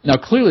 Now,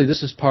 clearly,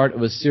 this is part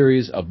of a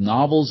series of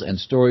novels and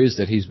stories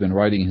that he's been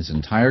writing his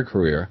entire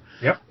career.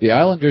 Yep. The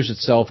Islanders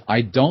itself,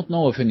 I don't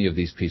know if any of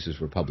these pieces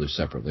were published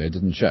separately. I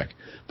didn't check.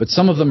 But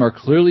some of them are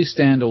clearly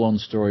standalone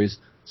stories.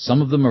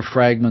 Some of them are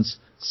fragments.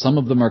 Some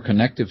of them are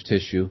connective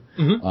tissue.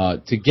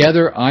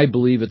 Together, I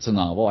believe it's a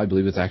novel. I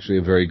believe it's actually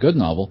a very good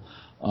novel.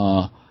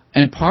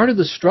 And part of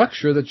the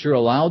structure that you're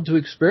allowed to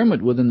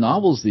experiment with in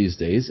novels these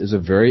days is a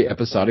very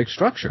episodic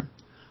structure,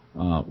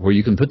 where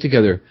you can put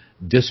together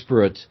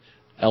disparate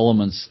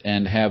elements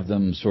and have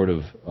them sort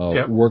of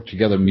work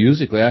together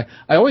musically. I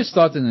always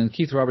thought that in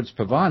Keith Roberts'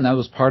 Pavane, that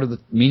was part of the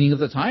meaning of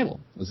the title.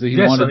 I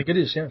think it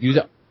is, you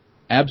to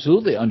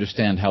absolutely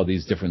understand how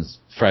these different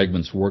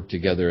fragments work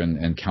together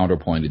and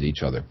counterpointed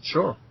each other.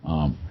 Sure.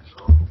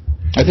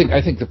 I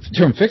think the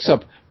term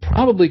fix-up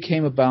probably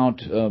came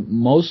about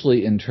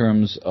mostly in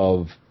terms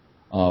of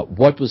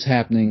what was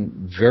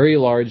happening very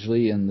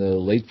largely in the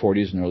late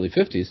 40s and early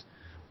 50s,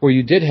 where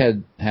you did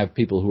have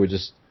people who were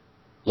just,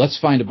 let's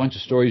find a bunch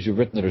of stories you've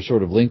written that are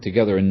sort of linked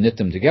together and knit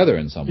them together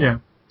in some way.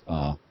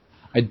 Yeah.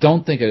 I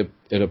don't think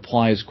it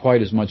applies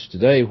quite as much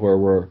today,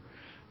 where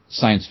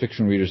science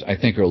fiction readers, I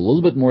think, are a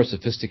little bit more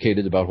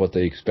sophisticated about what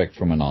they expect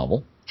from a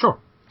novel. Sure.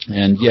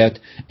 And yet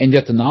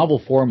the novel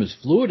form is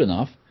fluid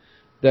enough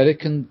that it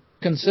can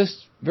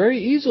consist very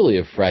easily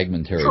of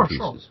fragmentary pieces.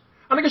 Sure.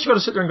 And I guess you've got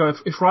to sit there and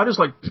go, if writers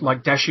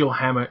like Dashiell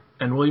Hammett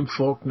and William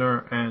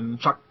Faulkner and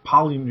Chuck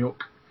Palahniuk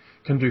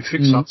can do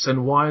fix-ups,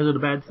 then why is it a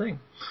bad thing?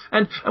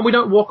 And we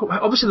don't walk away.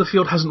 Obviously, the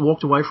field hasn't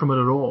walked away from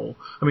it at all.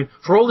 I mean,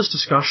 for all this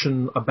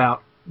discussion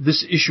about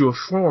this issue of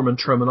form and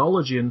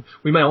terminology, and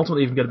we may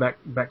ultimately even get back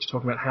to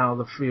talking about how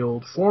the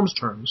field forms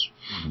terms,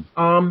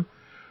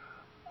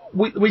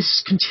 we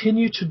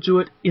continue to do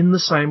it in the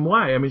same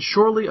way. I mean,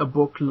 surely a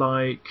book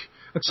like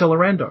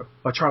Accelerando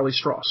by Charlie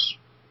Stross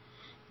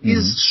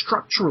is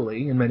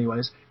structurally, in many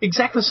ways,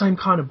 exactly the same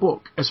kind of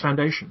book as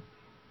Foundation.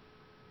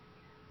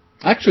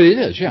 Actually, it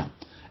is, yeah.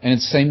 And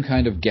it's the same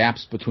kind of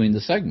gaps between the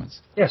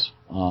segments. Yes.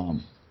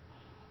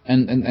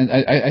 And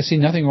I see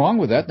nothing wrong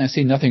with that, and I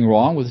see nothing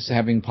wrong with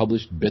having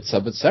published bits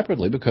of it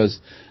separately, because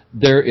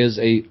there's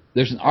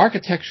an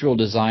architectural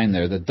design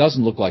there that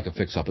doesn't look like a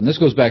fix-up. And this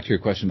goes back to your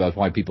question about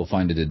why people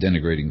find it a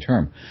denigrating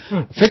term.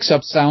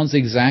 Fix-up sounds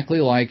exactly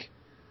like,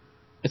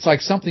 it's like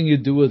something you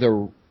do with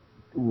a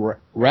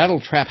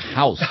rattle-trap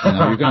house. You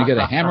know, you're going to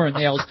get a hammer and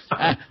nails.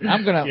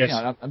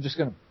 I'm just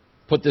going to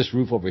put this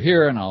roof over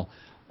here, and I'll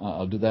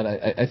do that.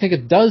 I think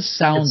it does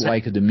sound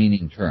like a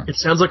demeaning term. It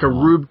sounds like a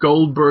Rube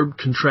Goldberg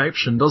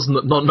contraption, doesn't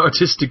it? Not an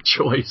artistic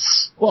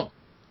choice. Well,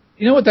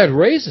 you know what that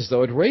raises,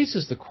 though? It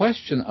raises the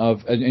question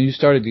of, and you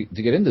started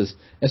to get into this,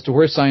 as to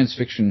where science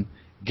fiction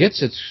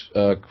gets its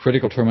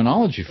critical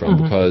terminology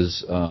from,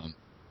 because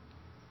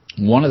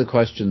one of the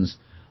questions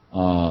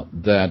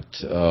that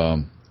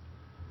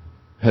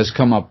has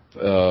come up,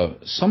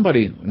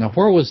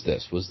 where was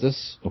this?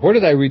 Where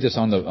did I read this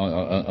on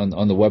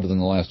the web within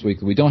the last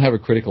week? We don't have a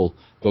critical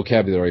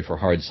vocabulary for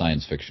hard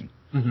science fiction.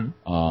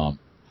 No,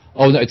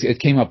 it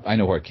came up. I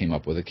know where it came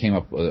up with. It came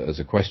up as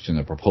a question,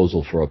 a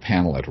proposal for a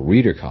panel at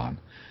ReaderCon,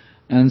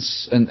 and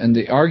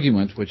the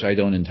argument, which I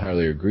don't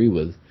entirely agree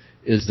with,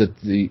 is that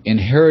the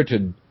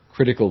inherited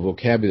critical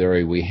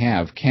vocabulary we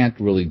have can't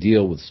really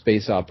deal with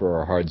space opera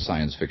or hard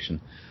science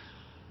fiction.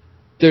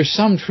 There's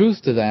some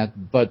truth to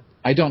that, but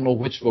I don't know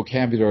which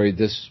vocabulary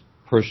this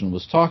person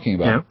was talking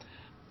about,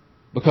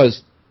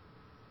 because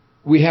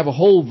we have a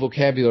whole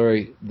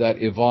vocabulary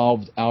that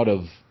evolved out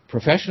of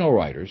professional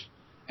writers,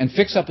 and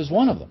fix-up is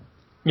one of them.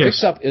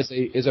 Yes. Fix-up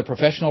is a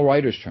professional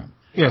writer's term.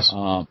 Yes.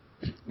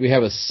 We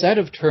have a set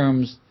of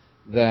terms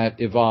that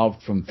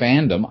evolved from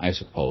fandom, I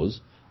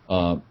suppose.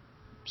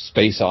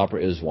 Space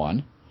opera is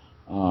one.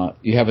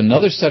 You have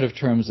another set of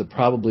terms that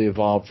probably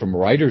evolved from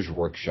writers'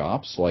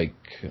 workshops, like,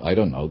 I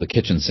don't know, the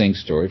kitchen sink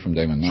story from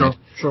Damon Knight.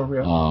 Sure,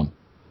 yeah.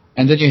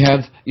 And then you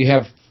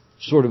have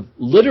sort of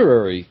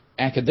literary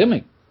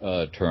academic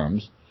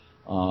terms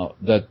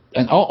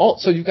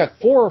so you've got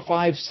 4 or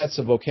 5 sets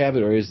of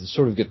vocabularies that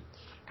sort of get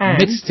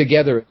mixed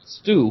together in a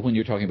stew when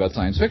you're talking about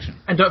science fiction.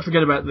 And don't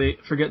forget about the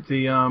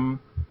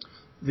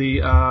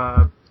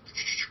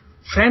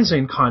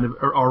fanzine kind of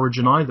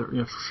origin either,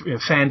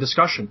 fan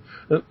discussion.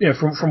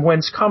 From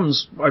whence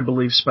comes, I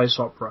believe, space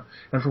opera,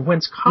 and from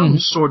whence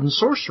comes sword and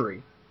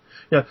sorcery.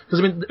 Yeah, because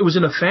I mean, it was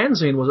in a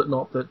fanzine, was it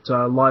not, that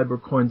Leiber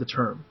coined the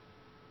term?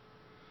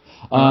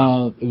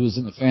 It was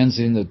in the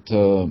fanzine that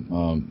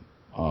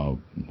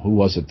who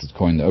was it that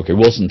coined?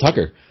 Wilson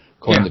Tucker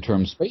coined the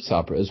term space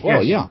opera as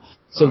well. Yes. Yeah.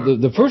 So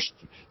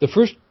the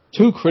first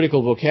 2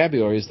 critical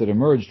vocabularies that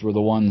emerged were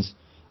the ones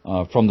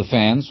from the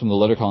fans, from the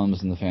letter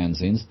columns and the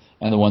fanzines,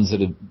 and the ones that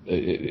had,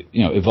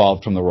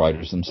 evolved from the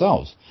writers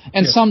themselves,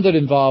 and some that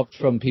evolved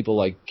from people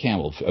like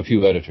Campbell, a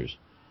few editors.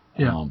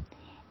 Yeah.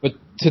 But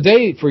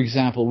today, for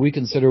example, we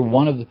consider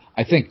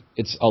I think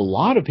it's a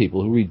lot of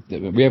people who read,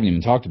 we haven't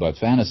even talked about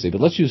fantasy, but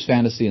let's use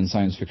fantasy and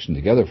science fiction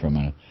together for a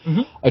minute.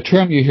 A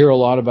term you hear a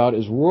lot about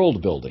is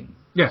world building.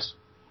 Yes.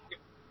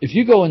 If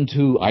you go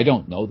into, I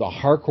don't know, the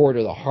Harcourt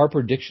or the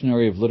Harper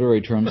Dictionary of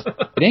Literary Terms,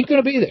 it ain't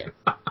going to be there.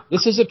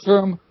 This is a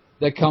term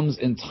that comes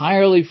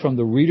entirely from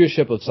the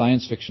readership of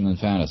science fiction and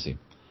fantasy.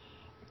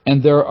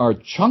 And there are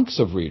chunks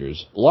of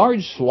readers,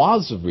 large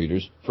swaths of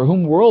readers, for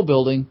whom world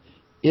building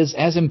is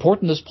as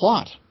important as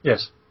plot.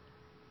 Yes.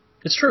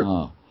 It's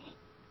true.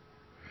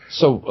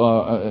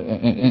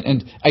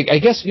 I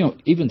guess,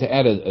 even to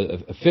add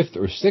a 5th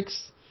or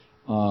 6th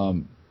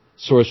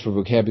source for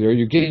vocabulary,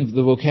 you're getting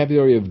the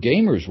vocabulary of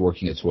gamers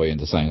working its way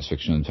into science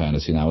fiction and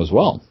fantasy now as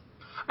well.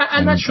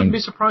 And that shouldn't be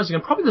surprising.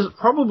 And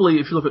probably,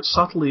 if you look at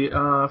subtly,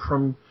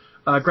 from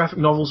graphic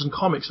novels and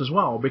comics as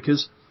well,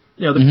 because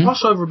the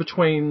crossover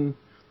between,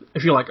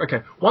 if you like,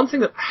 one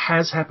thing that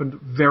has happened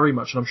very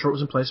much, and I'm sure it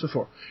was in place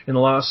before, in the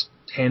last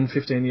 10,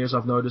 15 years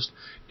I've noticed,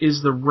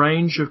 is the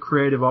range of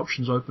creative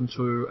options open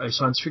to a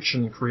science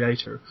fiction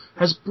creator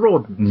has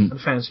broadened, and a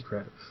fantasy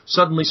creator.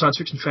 Suddenly science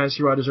fiction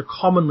fantasy writers are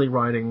commonly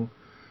writing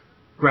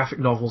graphic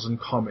novels and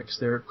comics.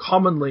 They're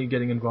commonly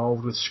getting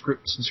involved with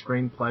scripts and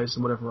screenplays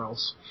and whatever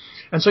else.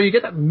 And so you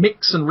get that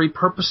mix and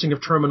repurposing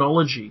of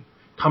terminology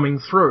coming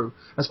through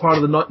as part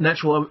of the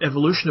natural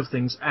evolution of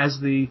things as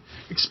the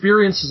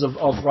experiences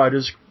of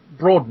writers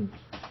broaden.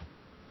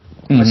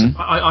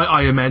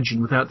 I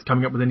imagine, without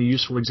coming up with any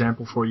useful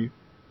example for you.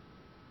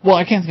 Well,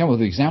 I can't come up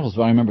with examples,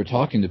 but I remember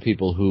talking to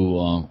people who,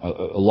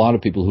 a lot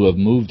of people who have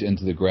moved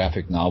into the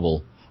graphic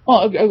novel.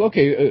 Well,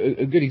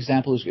 a good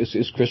example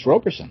is Chris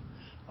Roberson,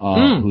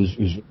 who's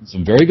written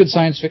some very good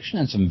science fiction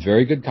and some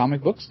very good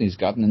comic books, and he's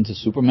gotten into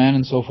Superman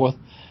and so forth.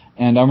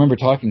 And I remember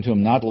talking to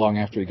him not long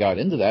after he got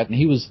into that, and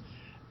he was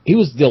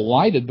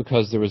delighted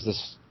because there was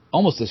this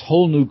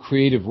whole new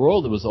creative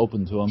world that was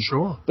open to him.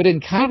 Sure. But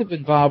it kind of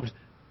involved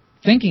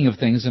thinking of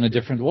things in a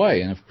different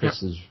way. And if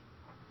Chris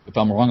if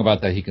I'm wrong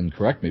about that, he can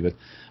correct me.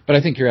 But I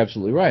think you're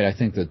absolutely right. I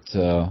think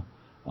that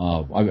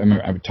I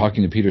remember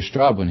talking to Peter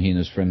Straub when he and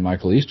his friend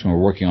Michael Eastman were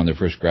working on their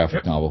first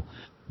graphic novel.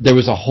 There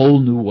was a whole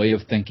new way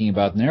of thinking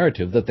about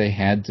narrative that they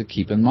had to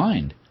keep in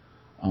mind.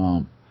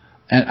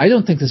 And I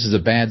don't think this is a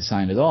bad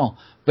sign at all.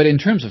 But in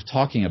terms of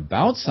talking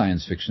about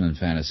science fiction and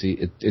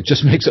fantasy, it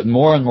just makes it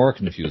more and more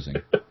confusing.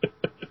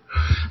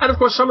 And, of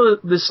course, some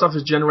of this stuff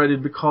is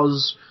generated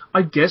because,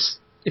 I guess,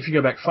 if you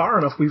go back far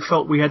enough, we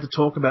felt we had to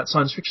talk about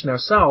science fiction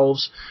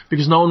ourselves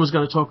because no one was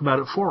going to talk about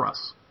it for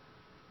us.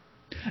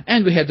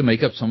 And we had to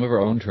make up some of our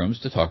own terms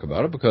to talk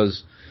about it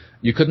because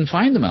you couldn't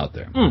find them out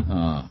there.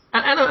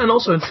 And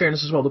also, in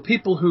fairness as well, the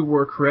people who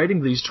were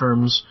creating these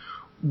terms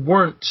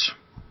weren't,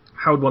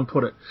 how would one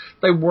put it,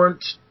 they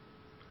weren't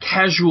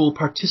casual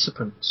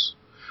participants.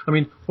 I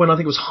mean, when I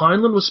think it was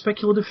Heinlein was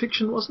speculative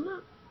fiction, wasn't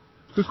it?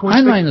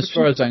 Heinlein, as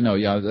far as I know,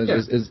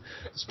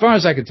 as far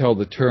as I could tell,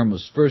 the term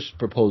was first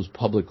proposed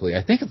publicly,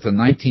 I think at the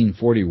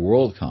 1940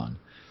 Worldcon,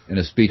 in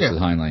a speech that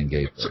Heinlein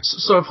gave there.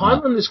 So if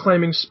Heinlein is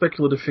claiming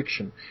speculative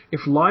fiction,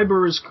 if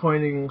Leiber is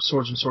coining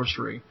swords and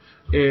sorcery,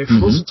 if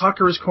Wilson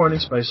Tucker is coining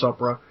space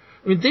opera,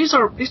 I mean, these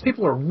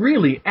people are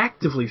really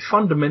actively,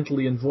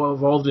 fundamentally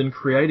involved in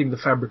creating the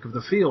fabric of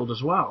the field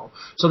as well.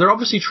 So they're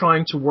obviously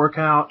trying to work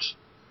out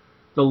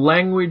the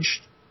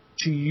language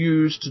to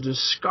use to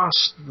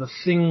discuss the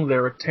thing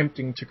they're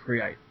attempting to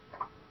create.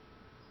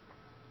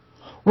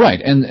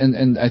 Right,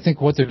 and I think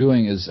what they're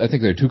doing is, I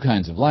think there are two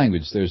kinds of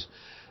language. There's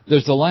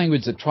the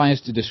language that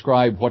tries to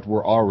describe what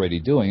we're already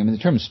doing. I mean, the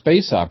term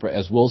space opera,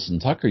 as Wilson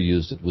Tucker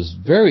used it, was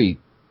very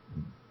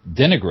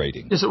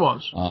denigrating. Yes, it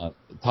was.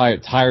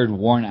 Tired,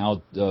 worn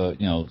out,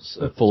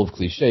 full of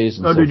cliches.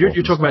 And no, dude,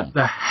 you're talking about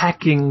the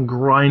hacking,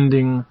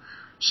 grinding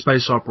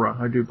space opera.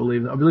 I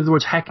believe the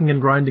words hacking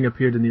and grinding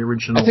appeared in the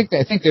original. I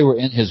think they were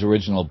in his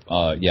original.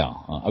 I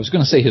was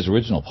going to say his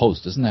original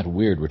post. Isn't that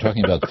weird? We're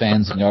talking about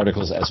fans and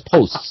articles as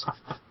posts.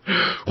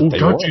 Oh,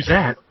 don't do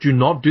that. Do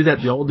not do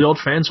that. The old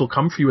fans will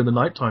come for you in the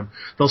nighttime.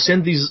 They'll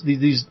send these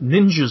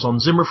ninjas on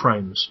Zimmer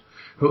frames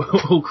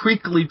who'll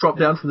creakily drop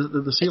down from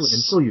the ceiling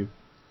and kill you.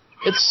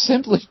 It's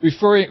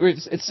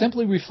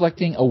simply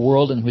reflecting a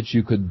world in which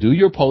you could do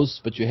your posts,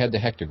 but you had to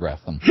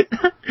hectograph them.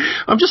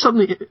 I'm just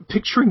suddenly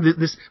picturing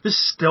this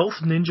stealth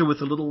ninja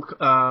with a little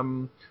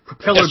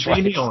propeller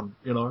beanie on,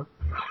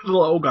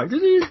 little old guy,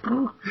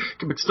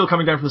 still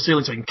coming down from the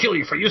ceiling so I can kill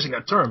you for using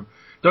that term.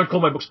 Don't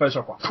call my book space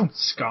opera.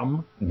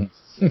 Scum.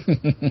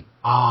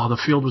 The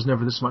field was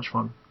never this much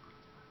fun.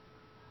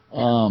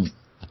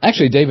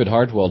 Actually, David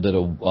Hartwell did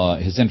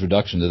his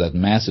introduction to that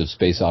massive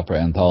space opera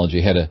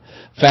anthology, had a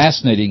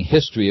fascinating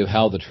history of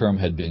how the term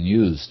had been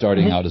used,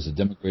 starting out as a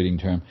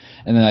denigrating term.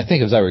 And then I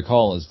think, as I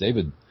recall, as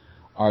David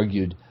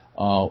argued,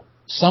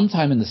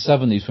 sometime in the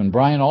 70s when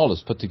Brian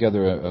Aldiss put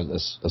together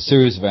a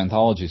series of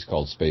anthologies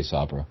called Space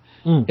Opera,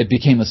 it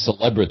became a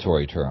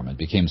celebratory term. It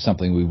became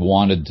something we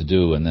wanted to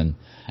do. And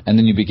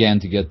then you began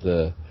to get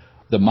the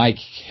Mike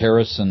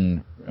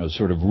Harrison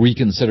sort of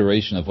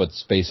reconsideration of what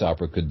space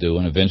opera could do,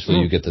 and eventually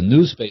you get the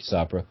new space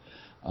opera.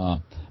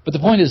 But the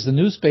point is, the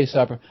new space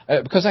opera,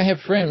 because I have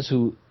friends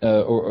who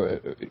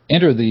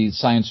enter the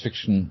science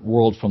fiction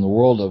world from the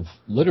world of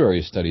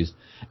literary studies,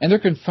 and they're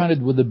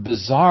confronted with a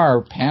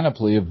bizarre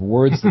panoply of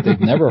words that they've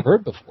never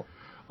heard before.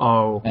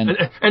 Oh, and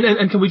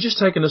can we just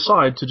take an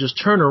aside to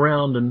just turn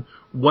around and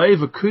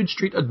wave a Coode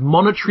Street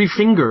admonitory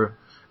finger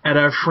at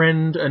our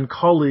friend and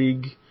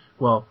colleague,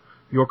 well,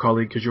 your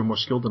colleague because you're more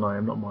skilled than I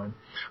am, not mine,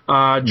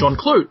 John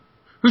Clute,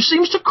 who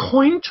seems to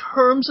coin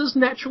terms as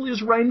naturally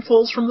as rain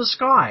falls from the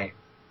sky.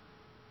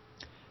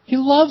 He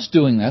loves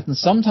doing that, and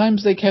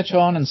sometimes they catch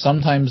on and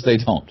sometimes they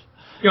don't.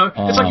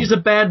 It's like he's a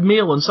bad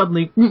meal and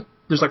suddenly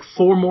there's like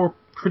 4 more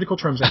critical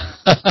terms out.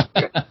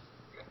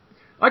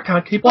 I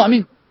can't keep up. I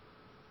mean,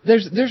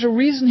 there's a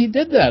reason he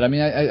did that. I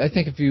mean, I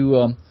think if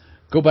you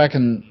go back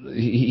and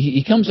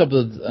he comes up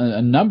with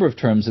a number of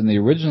terms in the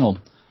original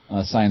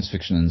science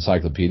fiction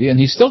encyclopedia, and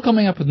he's still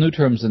coming up with new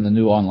terms in the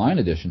new online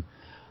edition.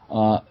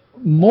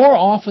 More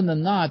often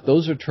than not,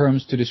 those are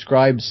terms to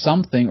describe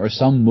something or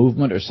some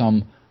movement or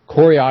some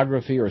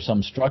choreography or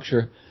some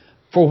structure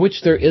for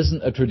which there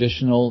isn't a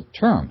traditional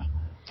term.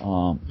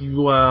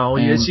 You are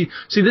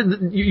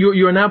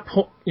now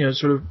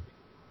sort of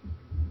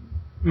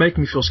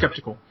making me feel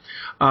skeptical.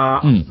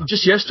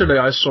 Just yesterday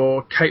I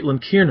saw Caitlin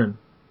Kiernan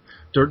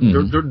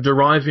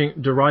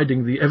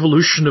deriding the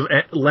evolution of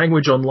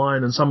language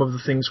online and some of the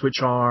things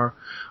which are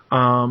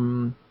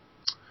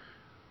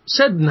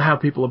said and how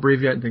people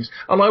abbreviate things.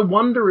 And I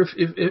wonder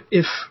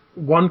if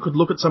one could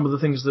look at some of the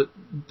things that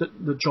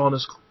John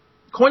is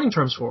coining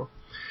terms for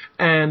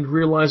and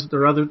realize that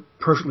there are other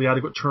perfectly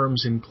adequate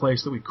terms in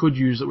place that we could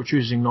use that we're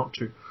choosing not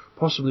to,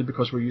 possibly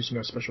because we're using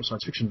our special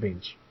science fiction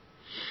beans.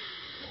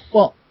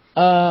 Well,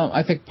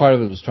 I think part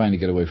of it was trying to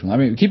get away from that. I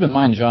mean, keep in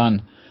mind,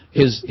 John,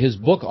 his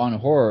book on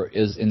horror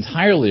is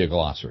entirely a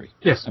glossary.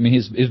 Yes. I mean,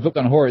 his book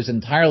on horror is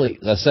entirely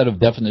a set of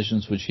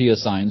definitions which he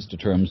assigns to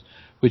terms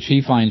which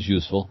he finds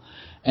useful.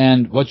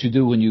 And what you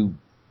do when you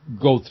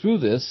go through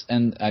this,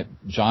 and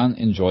John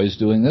enjoys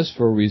doing this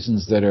for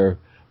reasons that are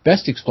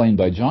best explained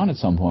by John at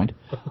some point.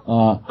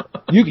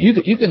 You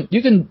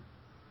can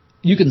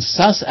you can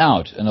suss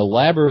out an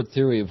elaborate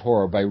theory of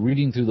horror by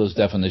reading through those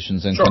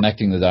definitions and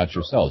connecting the dots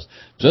yourselves.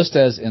 Just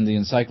as in the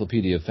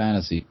Encyclopedia of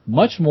Fantasy,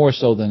 much more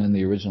so than in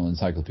the original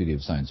Encyclopedia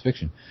of Science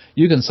Fiction,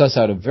 you can suss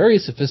out a very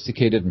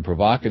sophisticated and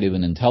provocative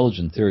and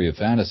intelligent theory of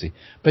fantasy,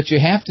 but you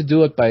have to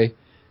do it by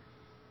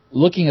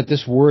looking at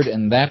this word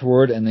and that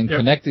word and then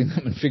connecting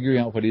them and figuring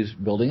out what he's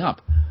building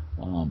up.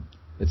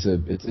 There's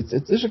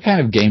a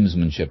kind of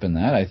gamesmanship in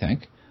that, I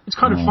think. It's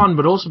kind of fun,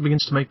 but also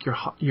begins to make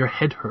your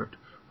head hurt.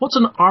 What's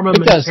an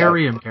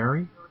armamentarium,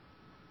 Gary?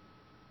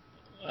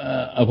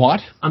 A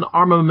what? An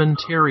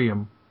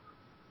armamentarium.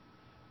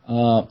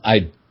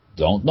 I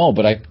don't know,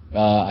 but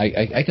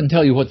I can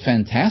tell you what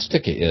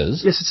fantastic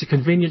is. Yes, it's a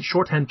convenient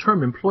shorthand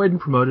term employed and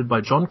promoted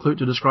by John Clute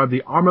to describe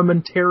the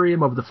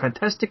armamentarium of the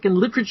fantastic in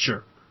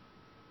literature.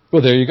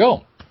 Well, there you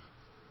go.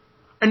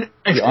 And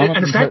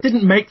if that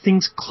didn't make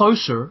things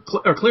closer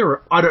or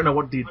clearer, I don't know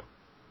what did.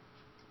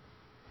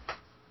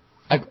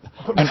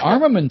 An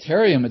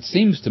armamentarium, it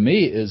seems to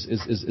me,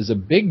 is a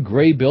big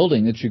gray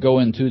building that you go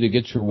into to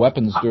get your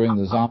weapons during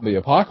the zombie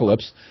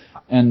apocalypse,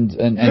 and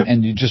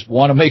you just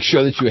want to make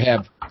sure that you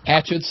have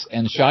hatchets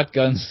and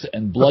shotguns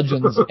and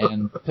bludgeons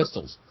and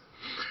pistols.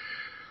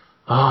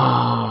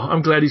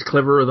 I'm glad he's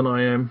cleverer than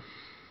I am.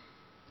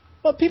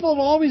 Well, people have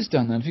always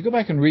done that. If you go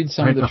back and read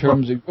some of the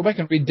terms, you go back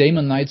and read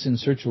Damon Knight's In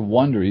Search of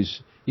Wonder,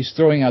 he's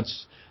throwing out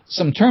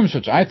some terms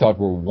which I thought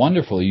were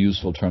wonderfully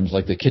useful terms,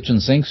 like the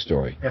kitchen sink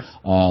story,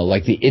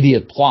 like the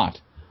idiot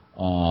plot,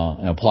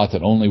 a plot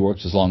that only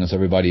works as long as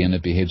everybody in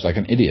it behaves like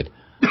an idiot.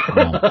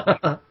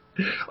 I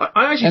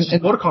actually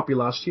bought a copy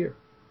last year.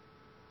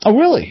 Oh,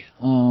 really?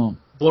 The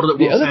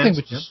other thing,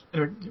 which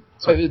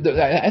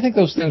I think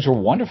those things are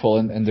wonderful,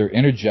 and they're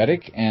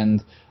energetic,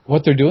 and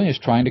what they're doing is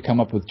trying to come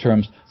up with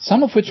terms,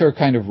 some of which are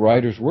kind of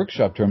writer's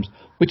workshop terms,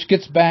 which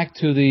gets back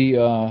to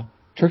the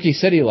Turkey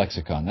City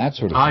lexicon, that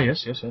sort of thing.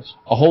 Yes.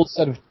 A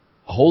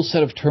whole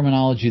set of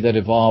terminology that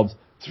evolved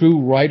through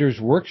writers'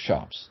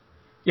 workshops.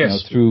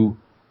 Yes. Through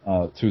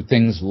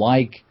things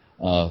like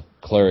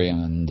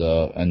Clarion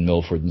and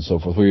Milford and so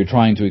forth, where you're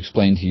trying to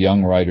explain to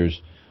young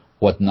writers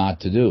what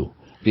not to do.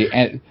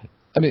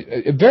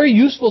 A very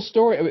useful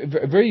story,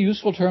 a very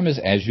useful term is,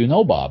 as you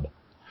know, Bob.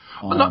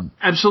 No,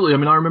 absolutely.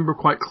 I remember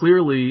quite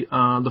clearly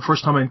the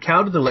first time I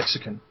encountered the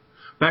lexicon,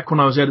 back when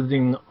I was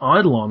editing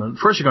Eidolon, and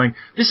first you're going,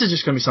 this is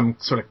just going to be some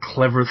sort of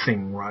clever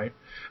thing, right?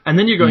 And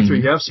then you're going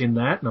through, I've seen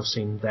that, and I've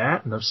seen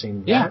that, and I've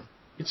seen that. Yeah.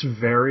 It's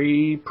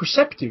very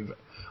perceptive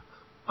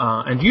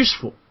and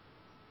useful.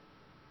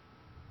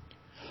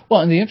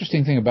 Well, and the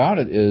interesting thing about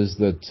it is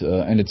that,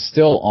 and it's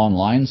still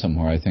online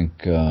somewhere, I think,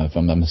 if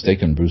I'm not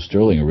mistaken, Bruce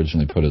Sterling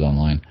originally put it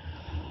online,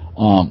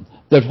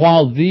 that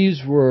while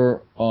these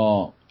were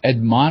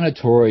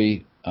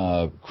admonitory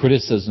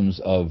criticisms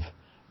of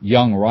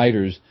young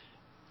writers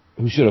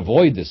who should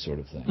avoid this sort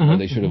of thing, or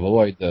they should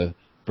avoid the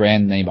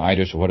brand name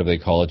itis or whatever they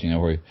call it,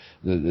 where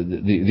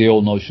the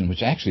old notion,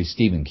 which actually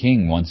Stephen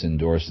King once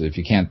endorsed, that if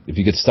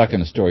you get stuck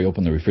in a story,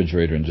 open the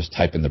refrigerator and just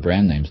type in the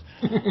brand names.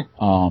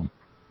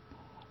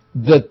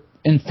 That,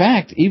 in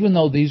fact, even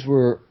though these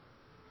were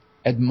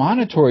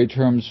admonitory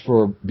terms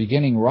for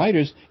beginning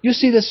writers, you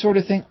see this sort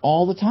of thing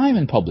all the time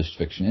in published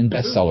fiction, in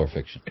bestseller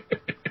fiction.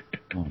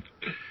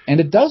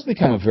 And it does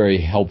become a very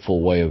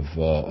helpful way of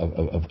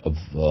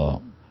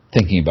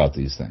thinking about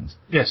these things.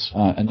 Yes.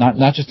 And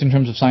not just in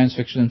terms of science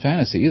fiction and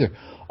fantasy either.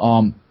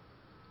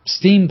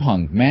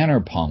 Steampunk, manor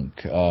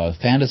punk,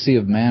 fantasy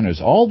of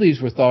manners, all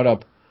these were thought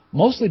up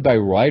mostly by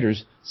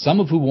writers, some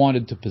of whom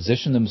wanted to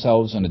position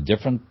themselves in a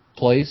different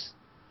place,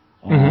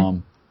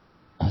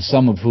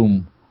 some of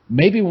whom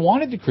maybe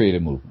wanted to create a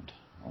movement.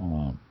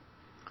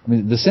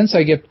 The sense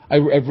I get,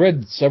 I've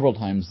read several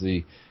times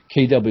the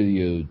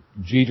K.W.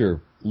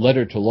 Jeter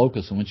letter to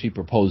Locus in which he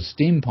proposed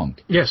steampunk.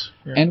 Yes.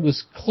 Yeah. And it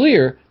was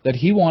clear that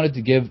he wanted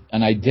to give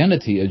an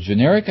identity, a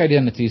generic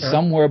identity,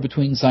 somewhere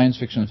between science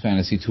fiction and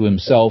fantasy to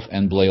himself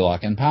and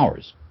Blaylock and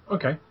Powers.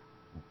 Okay.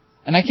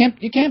 And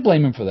you can't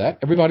blame him for that.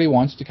 Everybody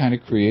wants to kind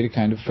of create a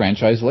kind of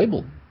franchise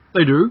label.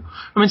 They do.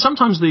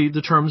 Sometimes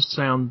the terms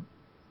sound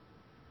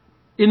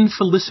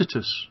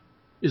infelicitous,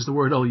 is the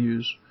word I'll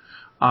use.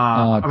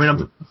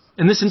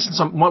 In this instance,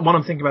 what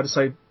I'm thinking about is,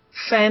 say,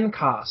 fan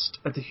cast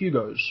at the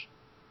Hugos.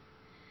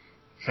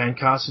 Fan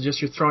cast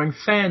suggests you're throwing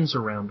fans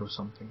around or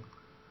something.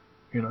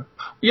 You know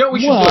what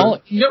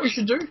we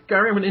should do?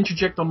 Gary, I'm going to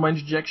interject on my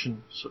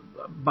interjection.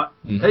 But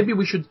maybe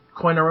we should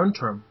coin our own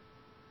term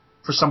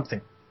for something.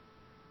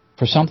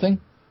 For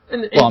something?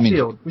 In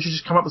field. We should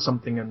just come up with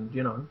something and,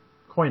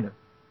 coin it.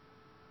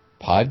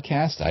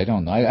 Podcast? I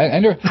don't know. I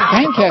never,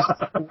 Fancast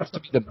supposed to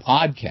be the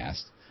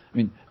podcast.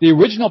 The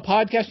original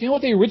podcast, you know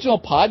what the original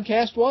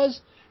podcast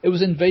was? It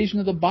was Invasion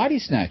of the Body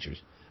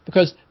Snatchers.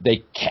 Because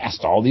they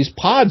cast all these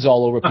pods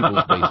all over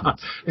people's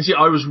basements. You see,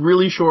 I was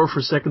really sure for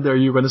a second there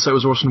you were going to say it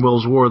was Orson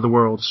Welles' War of the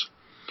Worlds.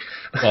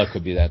 Well, it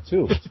could be that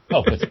too.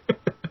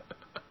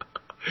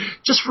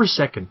 Just for a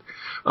second.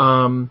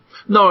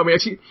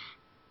 Actually,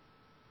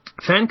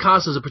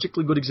 Fancast is a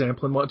particularly good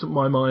example in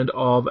my mind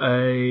of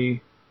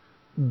a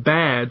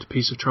bad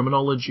piece of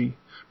terminology.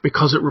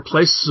 because it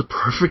replaces a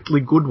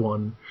perfectly good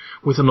one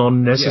with an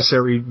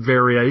unnecessary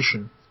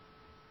variation.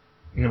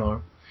 You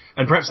know,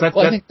 and perhaps that.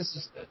 Well, I think this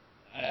is.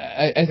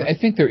 I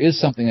think there is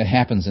something that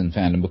happens in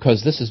fandom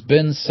because this has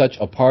been such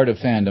a part of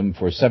fandom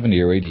for 70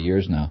 or 80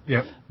 years now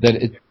that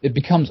it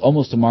becomes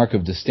almost a mark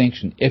of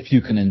distinction if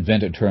you can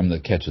invent a term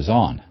that catches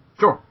on.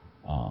 Sure.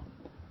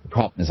 The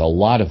problem is a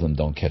lot of them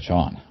don't catch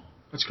on.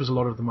 That's because a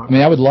lot of them are. I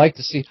mean, I would like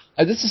to see.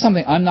 This is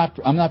something I'm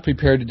not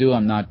prepared to do.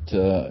 I'm not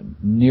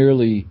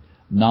nearly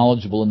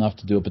knowledgeable enough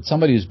to do it. But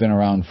somebody who's been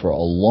around for a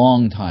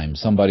long time,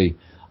 somebody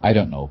I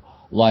don't know,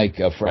 like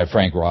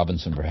Frank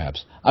Robinson,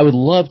 perhaps. I would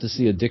love to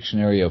see a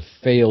dictionary of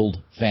failed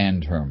fan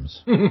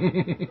terms,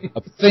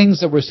 of things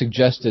that were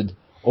suggested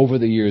over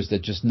the years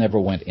that just never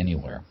went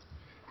anywhere.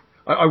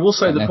 I will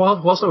say that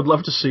whilst I would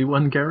love to see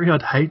one, Gary,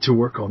 I'd hate to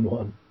work on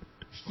one.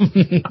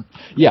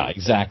 Yeah,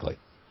 exactly.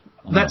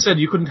 That said,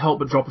 you couldn't help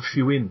but drop a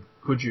few in,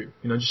 could you?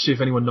 You know, just see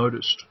if anyone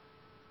noticed.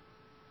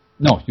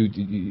 No,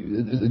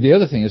 the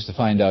other thing is to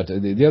find out,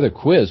 the other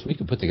quiz, we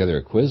could put together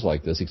a quiz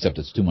like this, except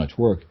it's too much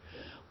work.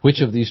 Which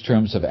of these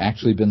terms have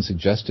actually been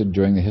suggested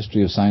during the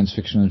history of science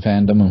fiction and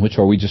fandom, and which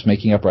are we just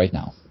making up right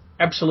now?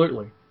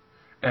 Absolutely.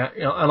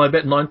 And I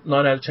bet 9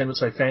 out of 10 would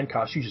say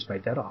fancast. You just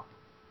made that up.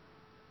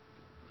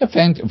 Yeah,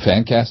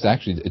 fancast,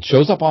 actually. It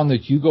shows up on the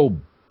Hugo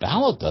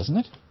ballot, doesn't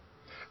it?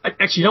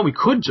 Actually, you know what we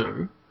could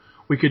do?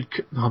 We could...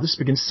 Oh, this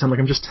begins to sound like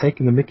I'm just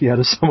taking the mickey out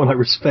of someone I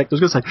respect. I was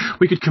going to say,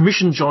 we could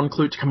commission John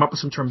Clute to come up with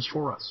some terms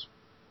for us.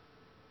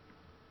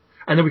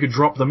 And then we could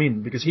drop them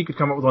in, because he could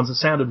come up with ones that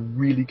sounded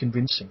really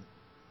convincing.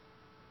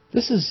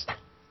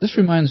 This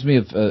reminds me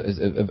of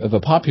a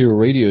popular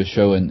radio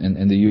show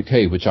in the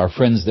UK, which our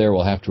friends there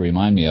will have to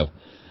remind me of,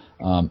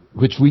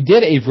 which we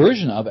did a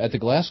version of at the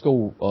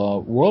Glasgow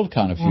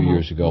Worldcon a few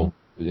years ago.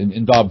 It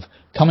involved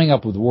coming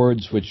up with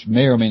words which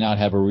may or may not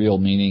have a real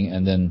meaning,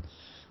 and then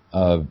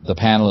the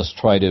panelists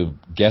try to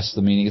guess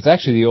the meaning. It's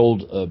actually the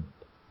old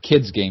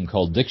kids game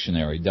called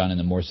Dictionary, done in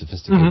a more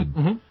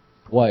sophisticated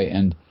way.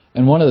 And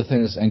one of the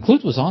things, and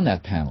Clute was on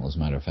that panel, as a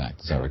matter of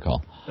fact, as I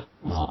recall.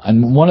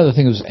 And one of the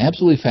things that was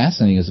absolutely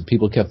fascinating is that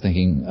people kept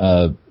thinking,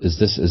 is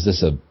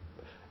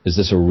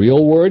this a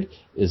real word?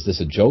 Is this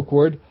a joke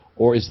word?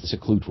 Or is this a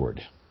Clute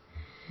word?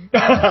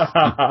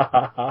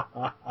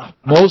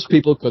 Most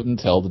people couldn't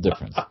tell the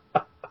difference.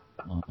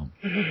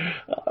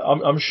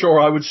 I'm sure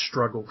I would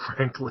struggle,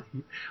 frankly.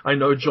 I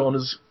know John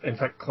has, in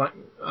fact,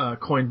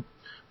 coined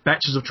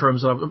batches of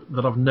terms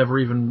that I've never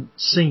even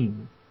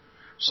seen.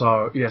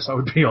 So, yes, I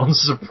would be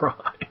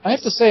unsurprised. I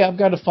have to say, I've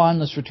got a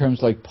fondness for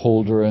terms like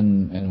polder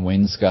and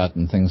wainscot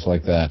and things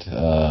like that.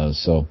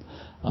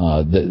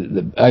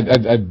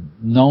 I've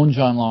known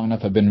John long enough.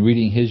 I've been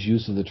reading his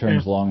use of the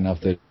terms long enough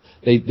that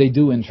they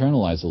do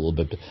internalize a little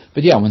bit.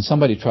 But yeah, when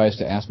somebody tries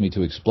to ask me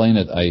to explain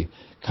it, I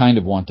kind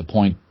of want to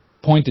point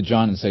to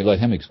John and say, let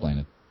him explain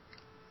it,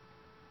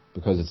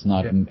 because it's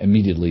not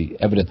immediately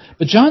evident.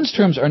 But John's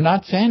terms are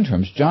not fan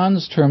terms.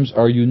 John's terms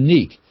are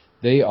unique.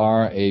 They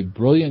are a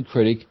brilliant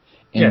critic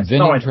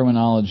inventing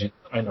terminology.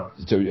 I know.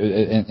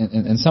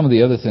 And some of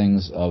the other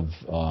things of...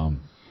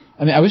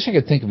 I mean, I wish I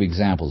could think of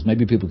examples.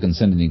 Maybe people can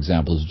send in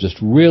examples of just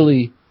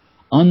really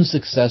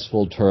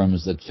unsuccessful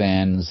terms that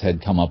fans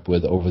had come up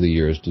with over the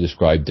years to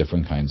describe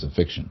different kinds of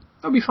fiction.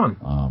 That'd be fun.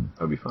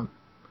 That'd be fun.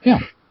 Yeah.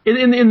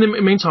 In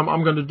the meantime,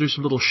 I'm going to do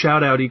some little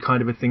shout-outy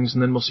kind of things,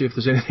 and then we'll see if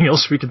there's anything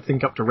else we can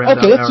think up to round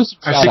out our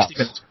 60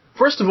 minutes.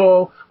 First of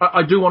all,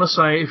 I do want to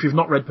say, if you've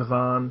not read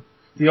Pavane,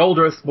 the Old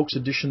Earth Books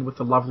edition with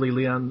the lovely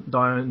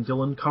Diane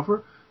Dillon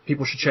cover,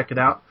 people should check it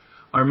out.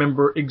 I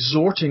remember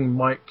exhorting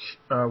Mike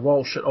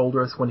Walsh at Old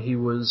Earth when he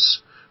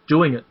was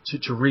doing it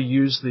to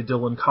reuse the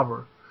Dillon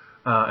cover,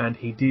 and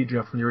he did,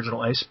 from the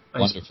original Ace.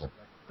 Wonderful.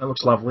 That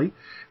looks lovely.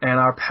 And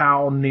our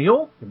pal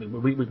Neil,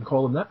 we can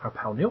call him that, our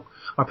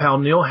pal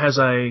Neil has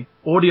a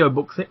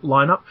audiobook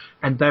lineup,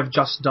 and they've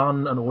just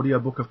done an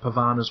audiobook of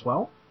Pavane as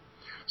well.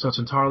 So it's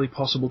entirely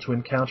possible to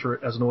encounter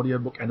it as an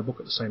audiobook and a book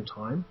at the same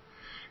time.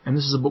 And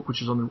this is a book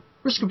which is on the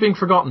risk of being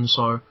forgotten,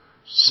 so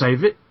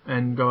save it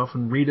and go off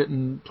and read it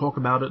and talk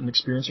about it and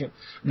experiencing it.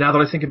 Now that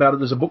I think about it,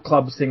 there's a book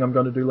club thing I'm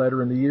going to do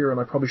later in the year, and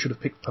I probably should have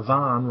picked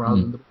Pavane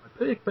rather than the book I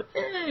picked, but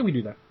we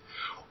do that.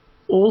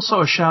 Also,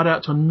 a shout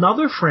out to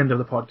another friend of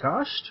the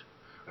podcast.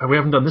 We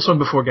haven't done this one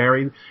before,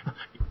 Gary. You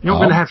know, we're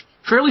going to have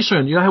fairly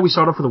soon. You know how we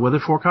start off with a weather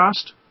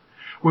forecast?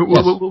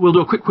 We'll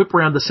do a quick whip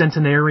around the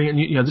centenarian,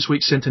 this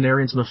week's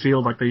centenarians in the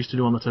field like they used to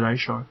do on the Today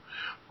Show.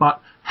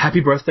 But happy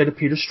birthday to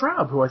Peter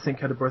Straub, who I think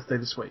had a birthday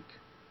this week.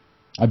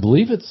 I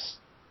believe it's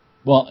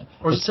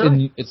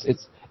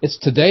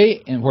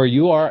today and where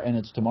you are, and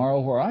it's tomorrow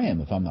where I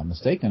am, if I'm not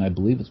mistaken. I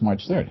believe it's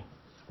March 3rd.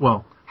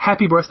 Well,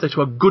 happy birthday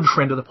to a good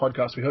friend of the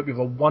podcast. We hope you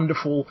have a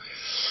wonderful,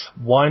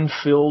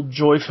 wine-filled,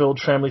 joy-filled,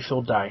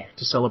 family-filled day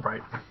to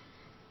celebrate.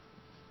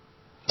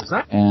 Is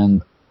that?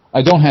 And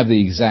I don't have the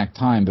exact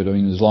time, but I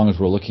mean, as long as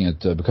we're looking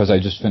at, because I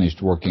just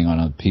finished working on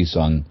a piece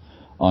on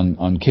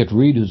Kit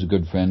Reed, who's a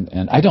good friend,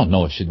 and I don't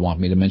know if she'd want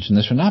me to mention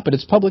this or not, but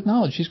it's public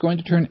knowledge. She's going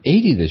to turn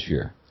 80 this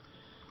year.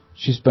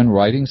 She's been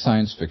writing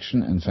science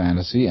fiction and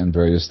fantasy and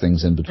various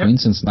things in between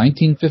since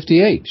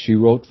 1958. She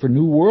wrote for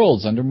New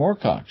Worlds under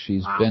Moorcock. She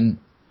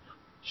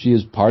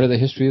is part of the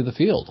history of the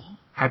field.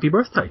 Happy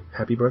birthday.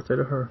 Happy birthday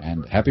to her.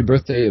 And happy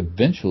birthday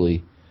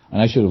eventually,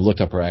 and I should have looked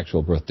up her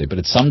actual birthday, but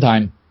it's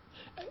sometime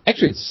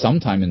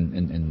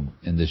in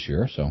this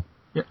year, so.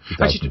 Yeah.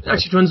 Actually,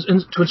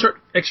 to insert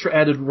extra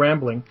added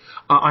rambling,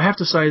 I have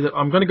to say that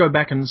I'm going to go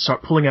back and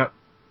start pulling out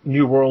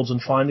New Worlds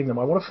and finding them.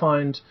 I want to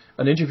find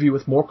an interview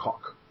with Moorcock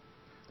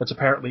that's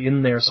apparently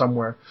in there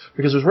somewhere,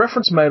 because there's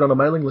reference made on a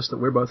mailing list that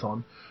we're both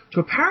on to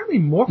apparently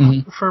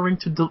Moorcock referring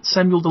to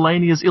Samuel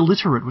Delany as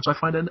illiterate, which I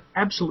find an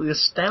absolutely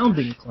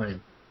astounding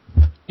claim.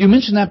 You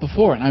mentioned that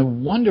before, and I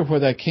wonder where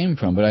that came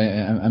from, but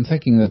I'm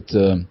thinking that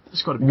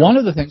one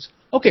of the things...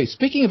 Okay,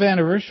 speaking of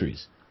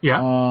anniversaries,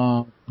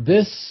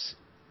 this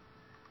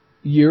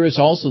year is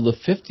also the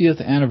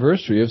 50th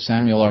anniversary of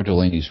Samuel R.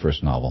 Delany's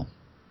first novel.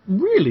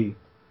 Really?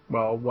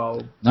 Well...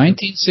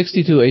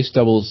 1962 Ace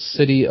Double's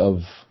City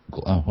of...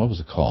 what was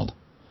it called?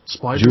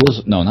 Spy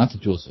Jewels? No, not the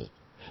Jewels.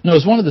 No, it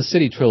was one of the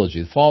City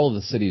trilogy, the Fall of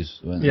the Cities,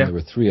 and there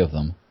were 3 of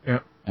them. Yeah.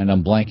 And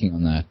I'm blanking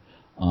on that.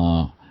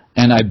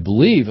 And I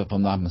believe, if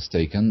I'm not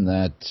mistaken,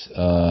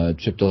 that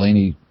Chip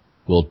Delany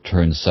will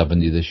turn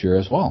 70 this year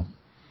as well.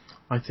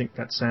 I think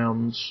that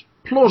sounds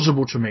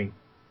plausible to me.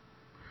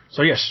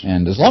 So yes.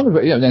 And as long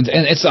as and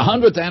it's the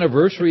 100th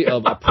anniversary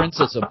of A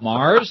Princess of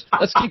Mars.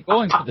 Let's keep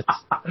going with this.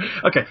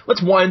 Okay,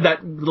 let's wind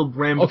that little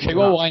ramble. Okay,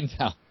 we'll wind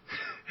down.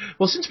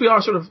 Well, since we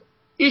are sort of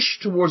ish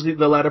towards the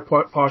latter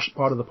part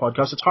of the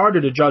podcast, it's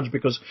harder to judge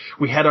because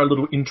we had our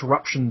little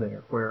interruption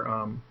there where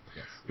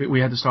we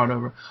had to start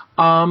over.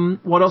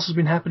 What else has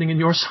been happening in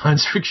your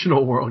science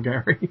fictional world,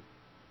 Gary?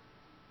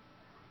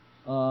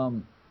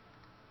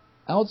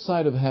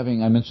 Outside of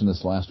having, I mentioned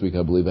this last week,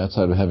 I believe,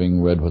 outside of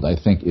having read what I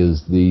think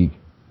is the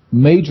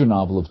major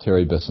novel of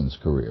Terry Bisson's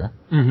career,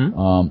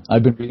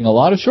 I've been reading a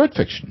lot of short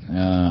fiction.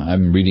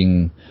 I'm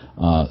reading...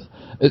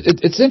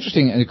 It's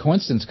interesting, and a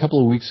coincidence, a couple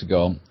of weeks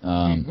ago,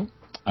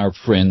 our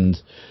friend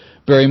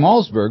Barry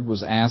Malsberg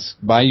was asked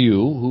by you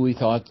who he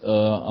thought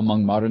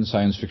among modern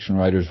science fiction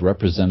writers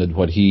represented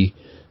what he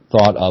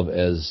thought of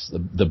as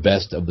the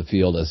best of the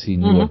field as he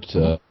knew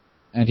it.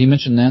 And he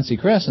mentioned Nancy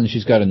Kress, and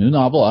she's got a new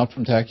novel out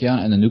from Tachyon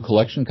and a new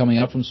collection coming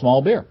out from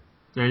Small Beer.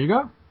 There you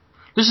go.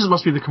 This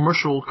must be the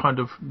commercial kind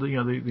of,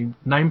 the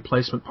name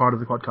placement part of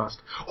the podcast.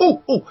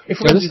 Oh, if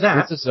we're going to do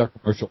that... This is our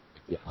commercial.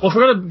 Yeah. Well, if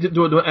we're going to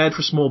do an ad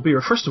for Small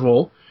Beer, first of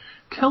all,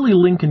 Kelly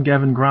Link and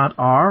Gavin Grant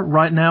are,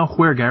 right now,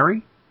 where,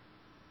 Gary?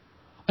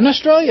 In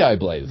Australia, I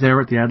believe. They're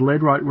at the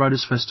Adelaide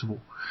Writers Festival.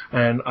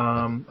 And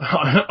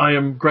I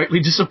am greatly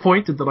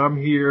disappointed that I'm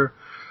here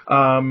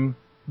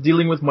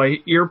dealing with my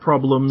ear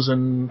problems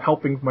and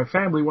helping my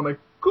family when I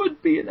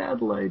could be in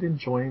Adelaide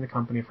enjoying the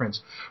company of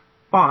friends.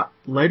 But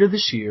later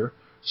this year,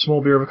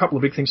 Small Beer have a couple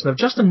of big things, and they've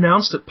just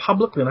announced it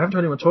publicly, and I haven't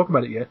heard anyone talk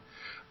about it yet.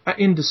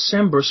 In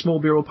December, Small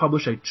Beer will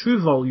publish a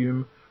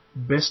 2-volume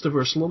Best of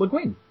Ursula Le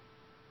Guin.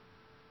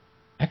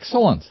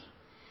 Excellent.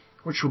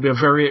 Which will be a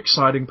very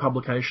exciting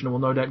publication and will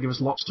no doubt give us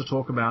lots to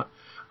talk about,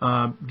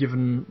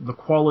 given the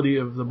quality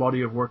of the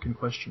body of work in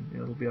question.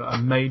 It'll be a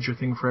major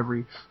thing for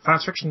every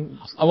science fiction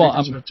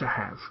to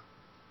have.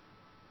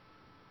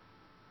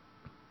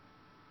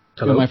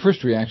 Well, my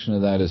first reaction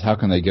to that is, how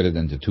can they get it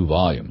into 2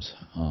 volumes?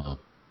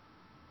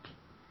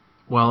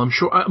 Well, I'm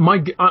sure.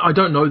 I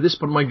don't know this,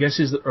 but my guess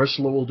is that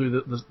Ursula will do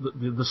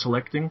the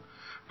selecting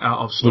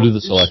of stories. Will do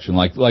the selection,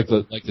 like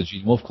the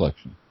Gene Wolfe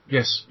collection.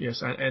 Yes,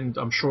 and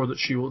I'm sure that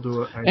she will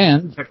do a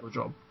spectacular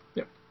job.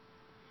 Yep.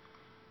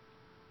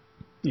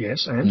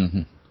 Yes,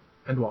 and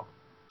and what?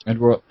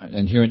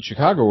 And here in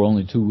Chicago, we're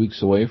only 2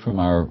 weeks away from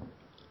our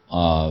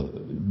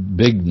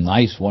big,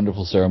 nice,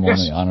 wonderful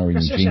ceremony honoring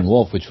Gene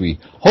Wolfe, which we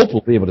hope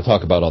we'll be able to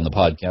talk about on the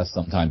podcast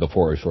sometime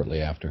before or shortly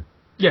after.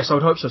 Yes, I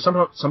would hope so.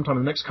 Sometime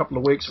in the next couple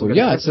of weeks.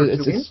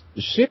 It's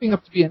shaping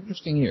up to be an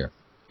interesting year.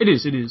 It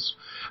is.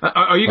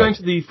 Are you going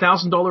to the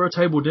 $1,000 a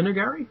table dinner,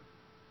 Gary?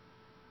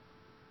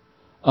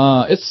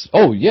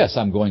 Yes,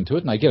 I'm going to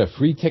it, and I get a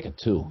free ticket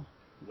too.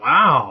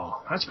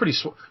 Wow, that's pretty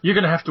sweet. You're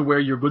going to have to wear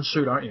your good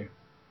suit, aren't you?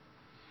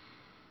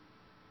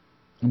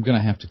 I'm going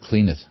to have to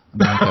clean it. I'm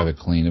going to have to have it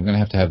cleaned. I'm going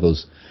to have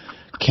those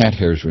cat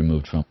hairs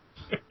removed from.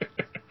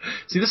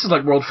 See, this is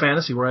like World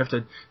Fantasy, where I have to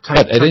take.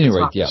 But at any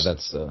rate,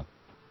 that's.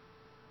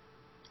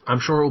 I'm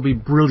sure it will be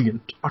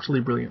brilliant, utterly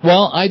brilliant.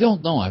 Well, I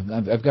don't know.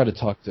 I've got to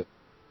talk to.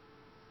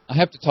 I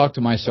have to talk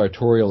to my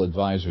sartorial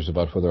advisors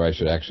about whether I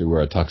should actually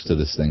wear a tux to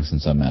this thing,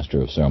 since I'm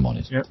master of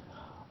ceremonies. Yep.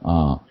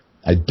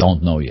 I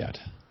don't know yet.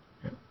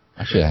 Yep.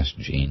 I should ask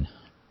Gene.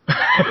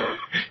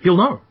 He'll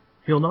know.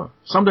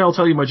 Someday I'll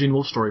tell you my Gene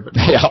Wolfe story, but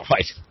yeah,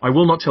 right. I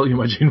will not tell you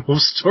my Gene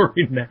Wolfe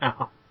story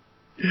now.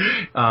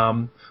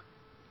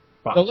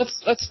 But so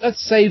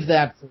let's save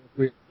that for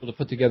we're able to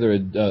put together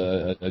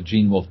a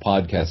Gene Wolfe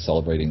podcast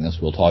celebrating this.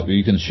 We'll talk.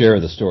 You can share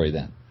the story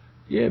then.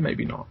 Yeah,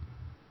 maybe not.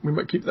 We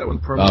might keep that one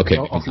permanently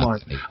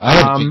offline. I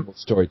have a Gene Wolfe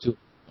story too.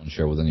 I won't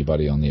share with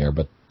anybody on the air,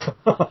 but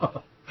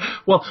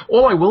well,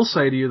 all I will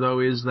say to you though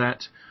is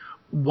that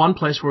one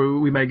place where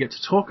we may get to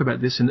talk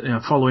about this,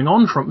 following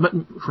on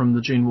from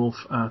the Gene Wolfe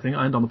thing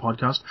and on the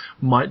podcast,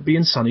 might be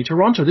in sunny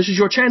Toronto. This is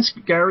your chance,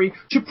 Gary,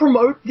 to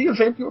promote the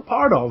event you're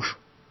part of.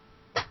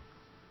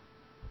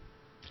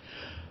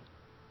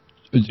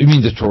 You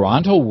mean the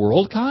Toronto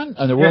Worldcon?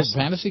 The World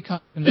Fantasy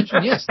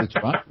Convention? Yes, the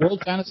Toronto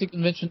World Fantasy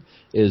Convention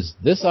is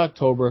this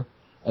October.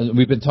 And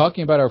we've been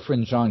talking about our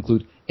friend John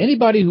Clute.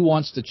 Anybody who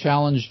wants to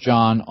challenge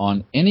John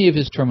on any of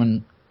his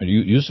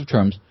use of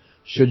terms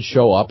should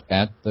show up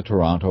at the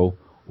Toronto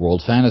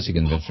World Fantasy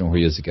Convention, where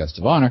he is a guest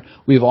of honor.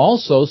 We've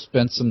also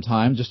spent some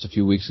time just a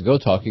few weeks ago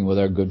talking with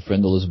our good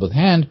friend Elizabeth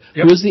Hand,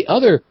 who is the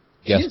other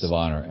guest of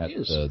honor at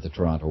the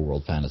Toronto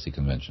World Fantasy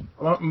Convention.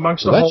 Well,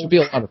 so that should be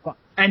a lot of fun.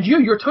 And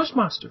you're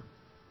Toastmaster.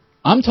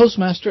 I'm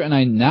Toastmaster, and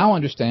I now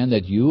understand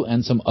that you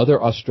and some other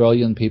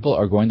Australian people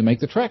are going to make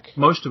the trek.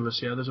 Most of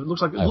us, yeah. It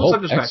looks like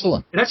this.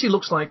 Excellent. It actually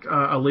looks like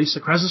Elisa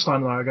Krassenstein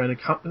and I are going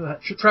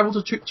to travel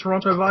to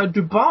Toronto via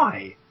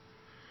Dubai,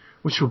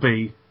 which will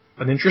be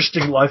an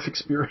interesting life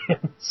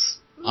experience.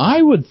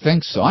 I would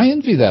think so. I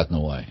envy that in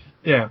a way.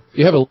 Yeah.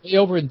 You have a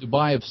layover in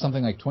Dubai of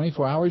something like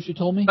 24 hours, you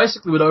told me?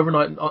 Basically, with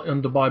overnight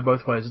in Dubai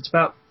both ways. It's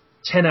about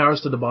 10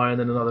 hours to Dubai and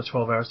then another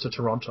 12 hours to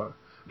Toronto.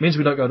 It means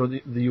we don't go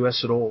to the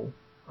US at all.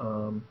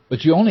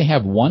 But you only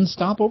have one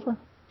stopover?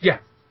 Yeah.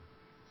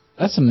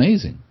 That's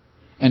amazing.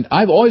 And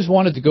I've always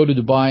wanted to go to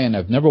Dubai, and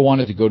I've never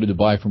wanted to go to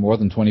Dubai for more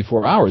than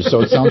 24 hours,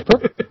 so it sounds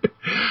perfect.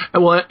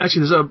 Well,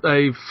 actually, there's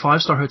a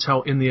 5-star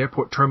hotel in the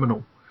airport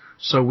terminal,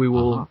 so we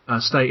will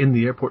stay in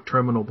the airport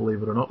terminal,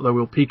 believe it or not, though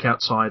we'll peek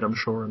outside, I'm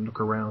sure, and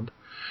look around.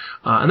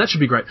 And that should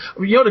be great.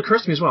 You know, it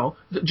occurs to me as well,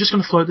 just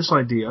going to float this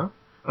idea,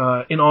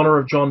 in honor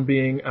of John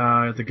being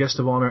the guest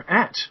of honor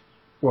at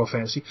World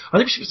Fantasy. I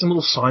think we should get some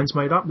little signs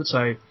made up that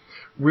say,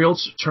 real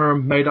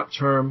term, made-up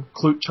term,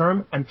 Clute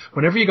term, and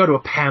whenever you go to a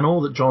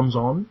panel that John's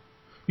on,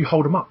 you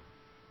hold him up.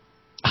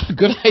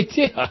 Good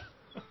idea.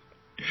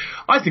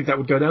 I think that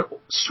would go down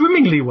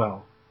swimmingly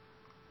well.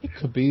 It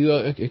could be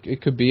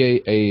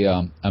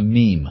a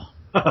meme,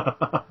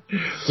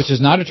 which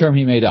is not a term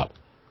he made up.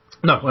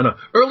 No, I know.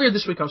 Earlier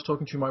this week, I was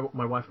talking to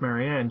my wife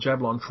Marianne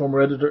Jablon,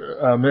 former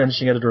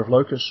managing editor of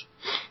Locus,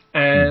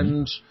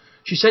 and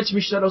she said to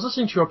me, I was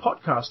listening to your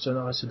podcast, and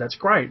I said, that's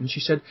great. And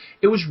she said,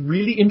 it was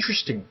really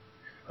interesting.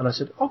 And I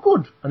said, oh,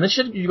 good. And then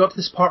she said, you got to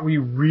this part where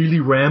you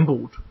really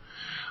rambled.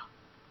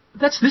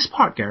 That's this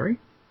part, Gary.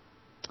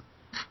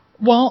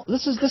 Well,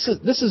 this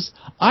is.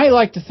 I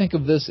like to think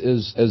of this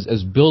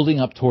as building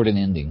up toward an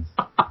ending.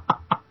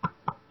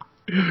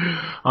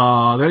 The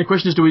only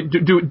question is,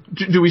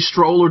 do we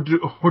stroll or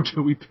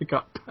do we pick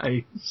up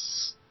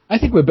pace? I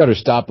think we better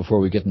stop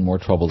before we get in more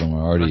trouble than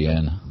we're already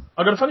in.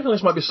 I've got a funny feeling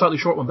this might be a slightly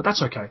short one, but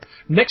that's okay.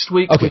 Next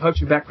week, we hope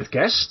to be back with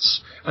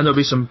guests, and there'll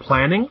be some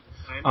planning,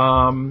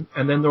 and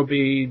then there'll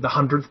be the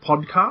 100th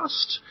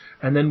podcast,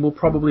 and then we'll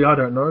probably, I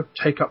don't know,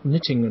 take up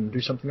knitting and do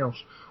something else.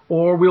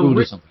 Or we'll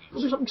do something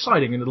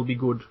exciting, and it'll be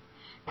good.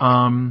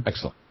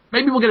 Excellent.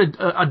 Maybe we'll get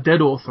a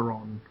dead author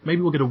on.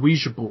 Maybe we'll get a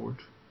Ouija board.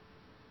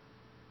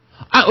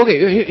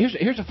 Okay,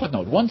 here's a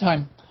footnote. One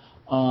time,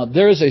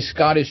 there is a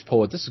Scottish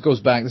poet. This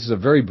is a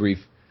very brief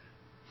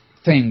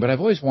thing, but I've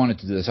always wanted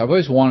to do this. I've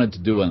always wanted to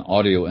do an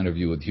audio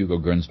interview with Hugo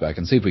Gernsback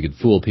and see if we could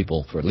fool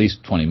people for at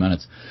least 20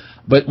 minutes.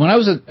 But when I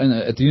was at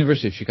the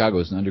University of Chicago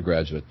as an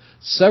undergraduate,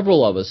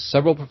 several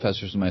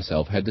professors and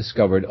myself had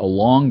discovered a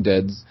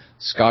long-dead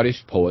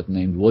Scottish poet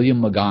named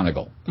William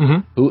McGonagall,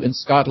 who in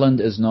Scotland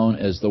is known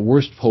as the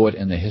worst poet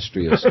in the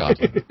history of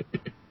Scotland.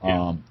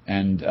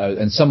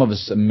 And some of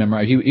us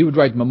memorize. He would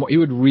write. He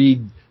would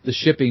read the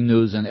shipping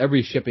news and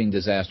every shipping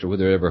disaster,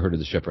 whether they ever heard of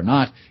the ship or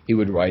not. He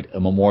would write a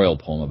memorial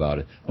poem about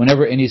it.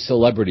 Whenever any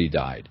celebrity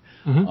died,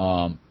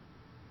 I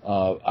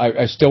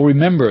still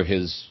remember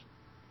his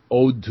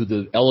ode to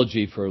the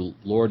elegy for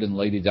Lord and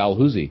Lady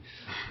Dalhousie,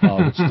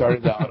 which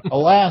started out,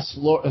 "Alas,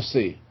 Lord, let's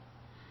see,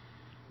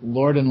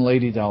 Lord and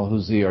Lady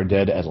Dalhousie are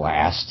dead at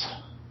last,"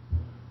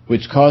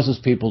 which causes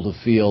people to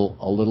feel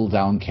a little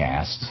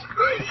downcast.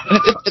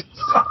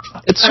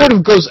 It sort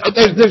of goes.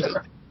 There's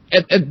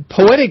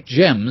poetic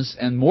gems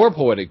and more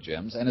poetic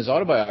gems, and his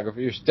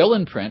autobiography are still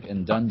in print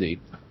in Dundee.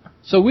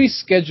 So we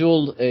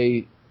scheduled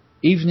a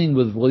evening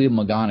with William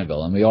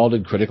McGonagall, and we all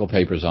did critical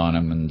papers on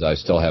him, and I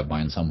still have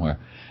mine somewhere.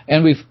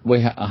 And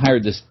we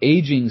hired this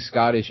aging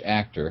Scottish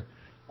actor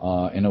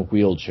in a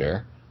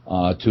wheelchair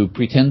to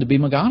pretend to be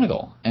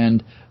McGonagall.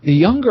 And the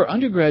younger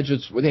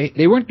undergraduates,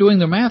 they weren't doing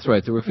their math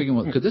right. They were figuring,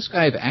 well, could this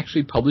guy have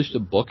actually published a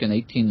book in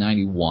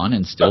 1891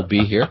 and still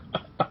be here?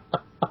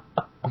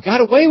 We got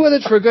away with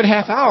it for a good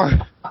half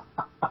hour.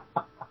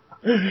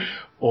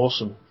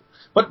 Awesome.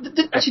 But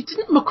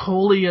didn't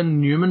Macaulay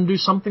and Newman do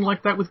something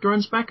like that with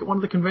Gernsback at one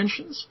of the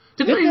conventions?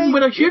 Didn't they even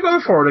win a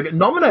Hugo for it or get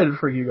nominated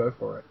for a Hugo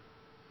for it?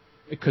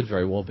 It could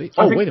very well be.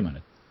 Wait a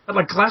minute. At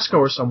like Glasgow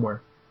or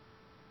somewhere.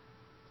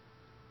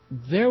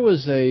 There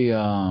was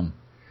well,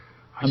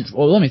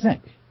 let me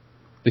think.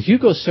 The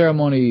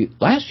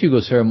last Hugo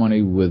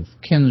ceremony with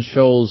Ken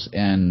Scholes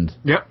and...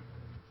 Yep.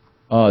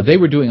 They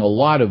were doing a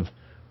lot of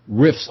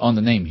riffs on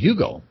the name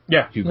Hugo.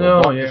 Yeah.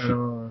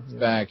 Hugo.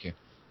 Back.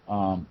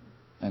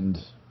 And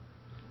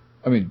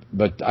I mean,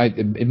 but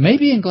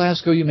maybe in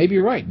Glasgow, you may be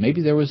right.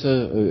 Maybe there was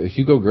a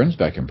Hugo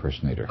Gernsback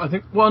impersonator. I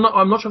think. Well, no,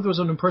 I'm not sure if there was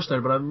an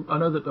impersonator, but I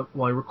know that.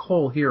 I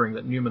recall hearing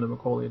that Newman and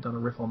Macaulay had done a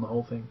riff on the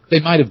whole thing. They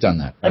might have done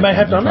that. They may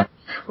have done that.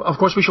 Of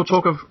course, we shall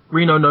talk of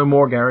Reno no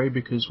more, Gary,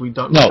 because we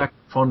don't look back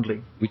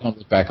fondly. We don't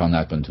look back on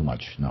that one too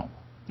much. No.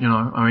 You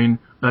know, I mean,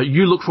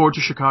 you look forward to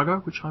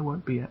Chicago, which I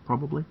won't be at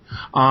probably,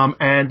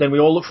 and then we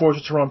all look forward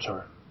to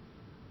Toronto.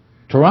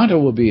 Toronto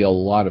will be a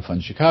lot of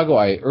fun. Chicago,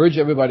 I urge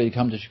everybody to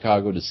come to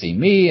Chicago to see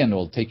me, and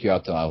we'll take you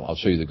out to, I'll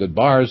show you the good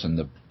bars and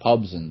the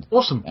pubs and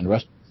awesome. And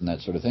restaurants and that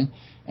sort of thing.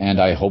 And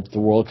I hope the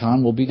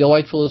WorldCon will be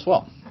delightful as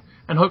well.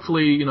 And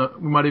hopefully, you know,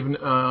 we might even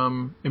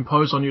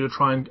impose on you to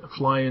try and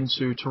fly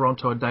into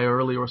Toronto a day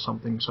early or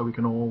something so we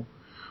can all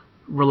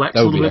relax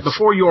a little bit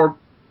before your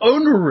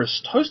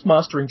onerous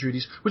toastmastering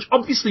duties, which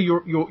obviously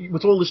you're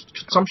with all this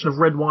consumption of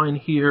red wine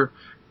here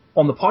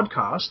on the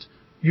podcast,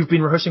 you've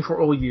been rehearsing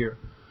for all year.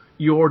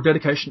 Your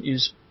dedication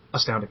is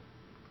astounding.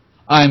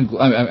 I'm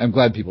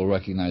glad people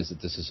recognize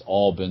that this has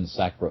all been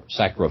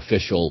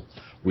sacrificial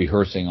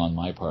rehearsing on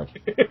my part.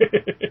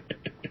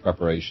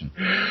 Preparation.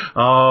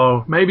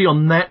 Oh, maybe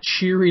on that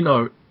cheery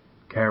note,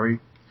 Gary,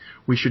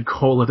 we should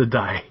call it a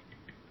day.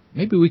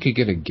 Maybe we could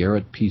get a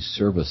Garrett P.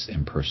 Service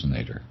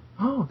impersonator.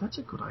 Oh, that's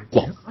a good idea.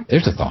 Well,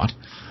 there's a thought.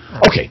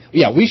 Okay,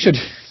 yeah, we should...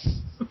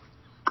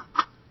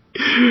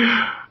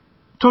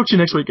 Talk to you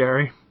next week,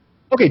 Gary.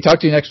 Okay, talk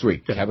to you next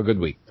week. Have a good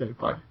week. Okay,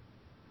 bye.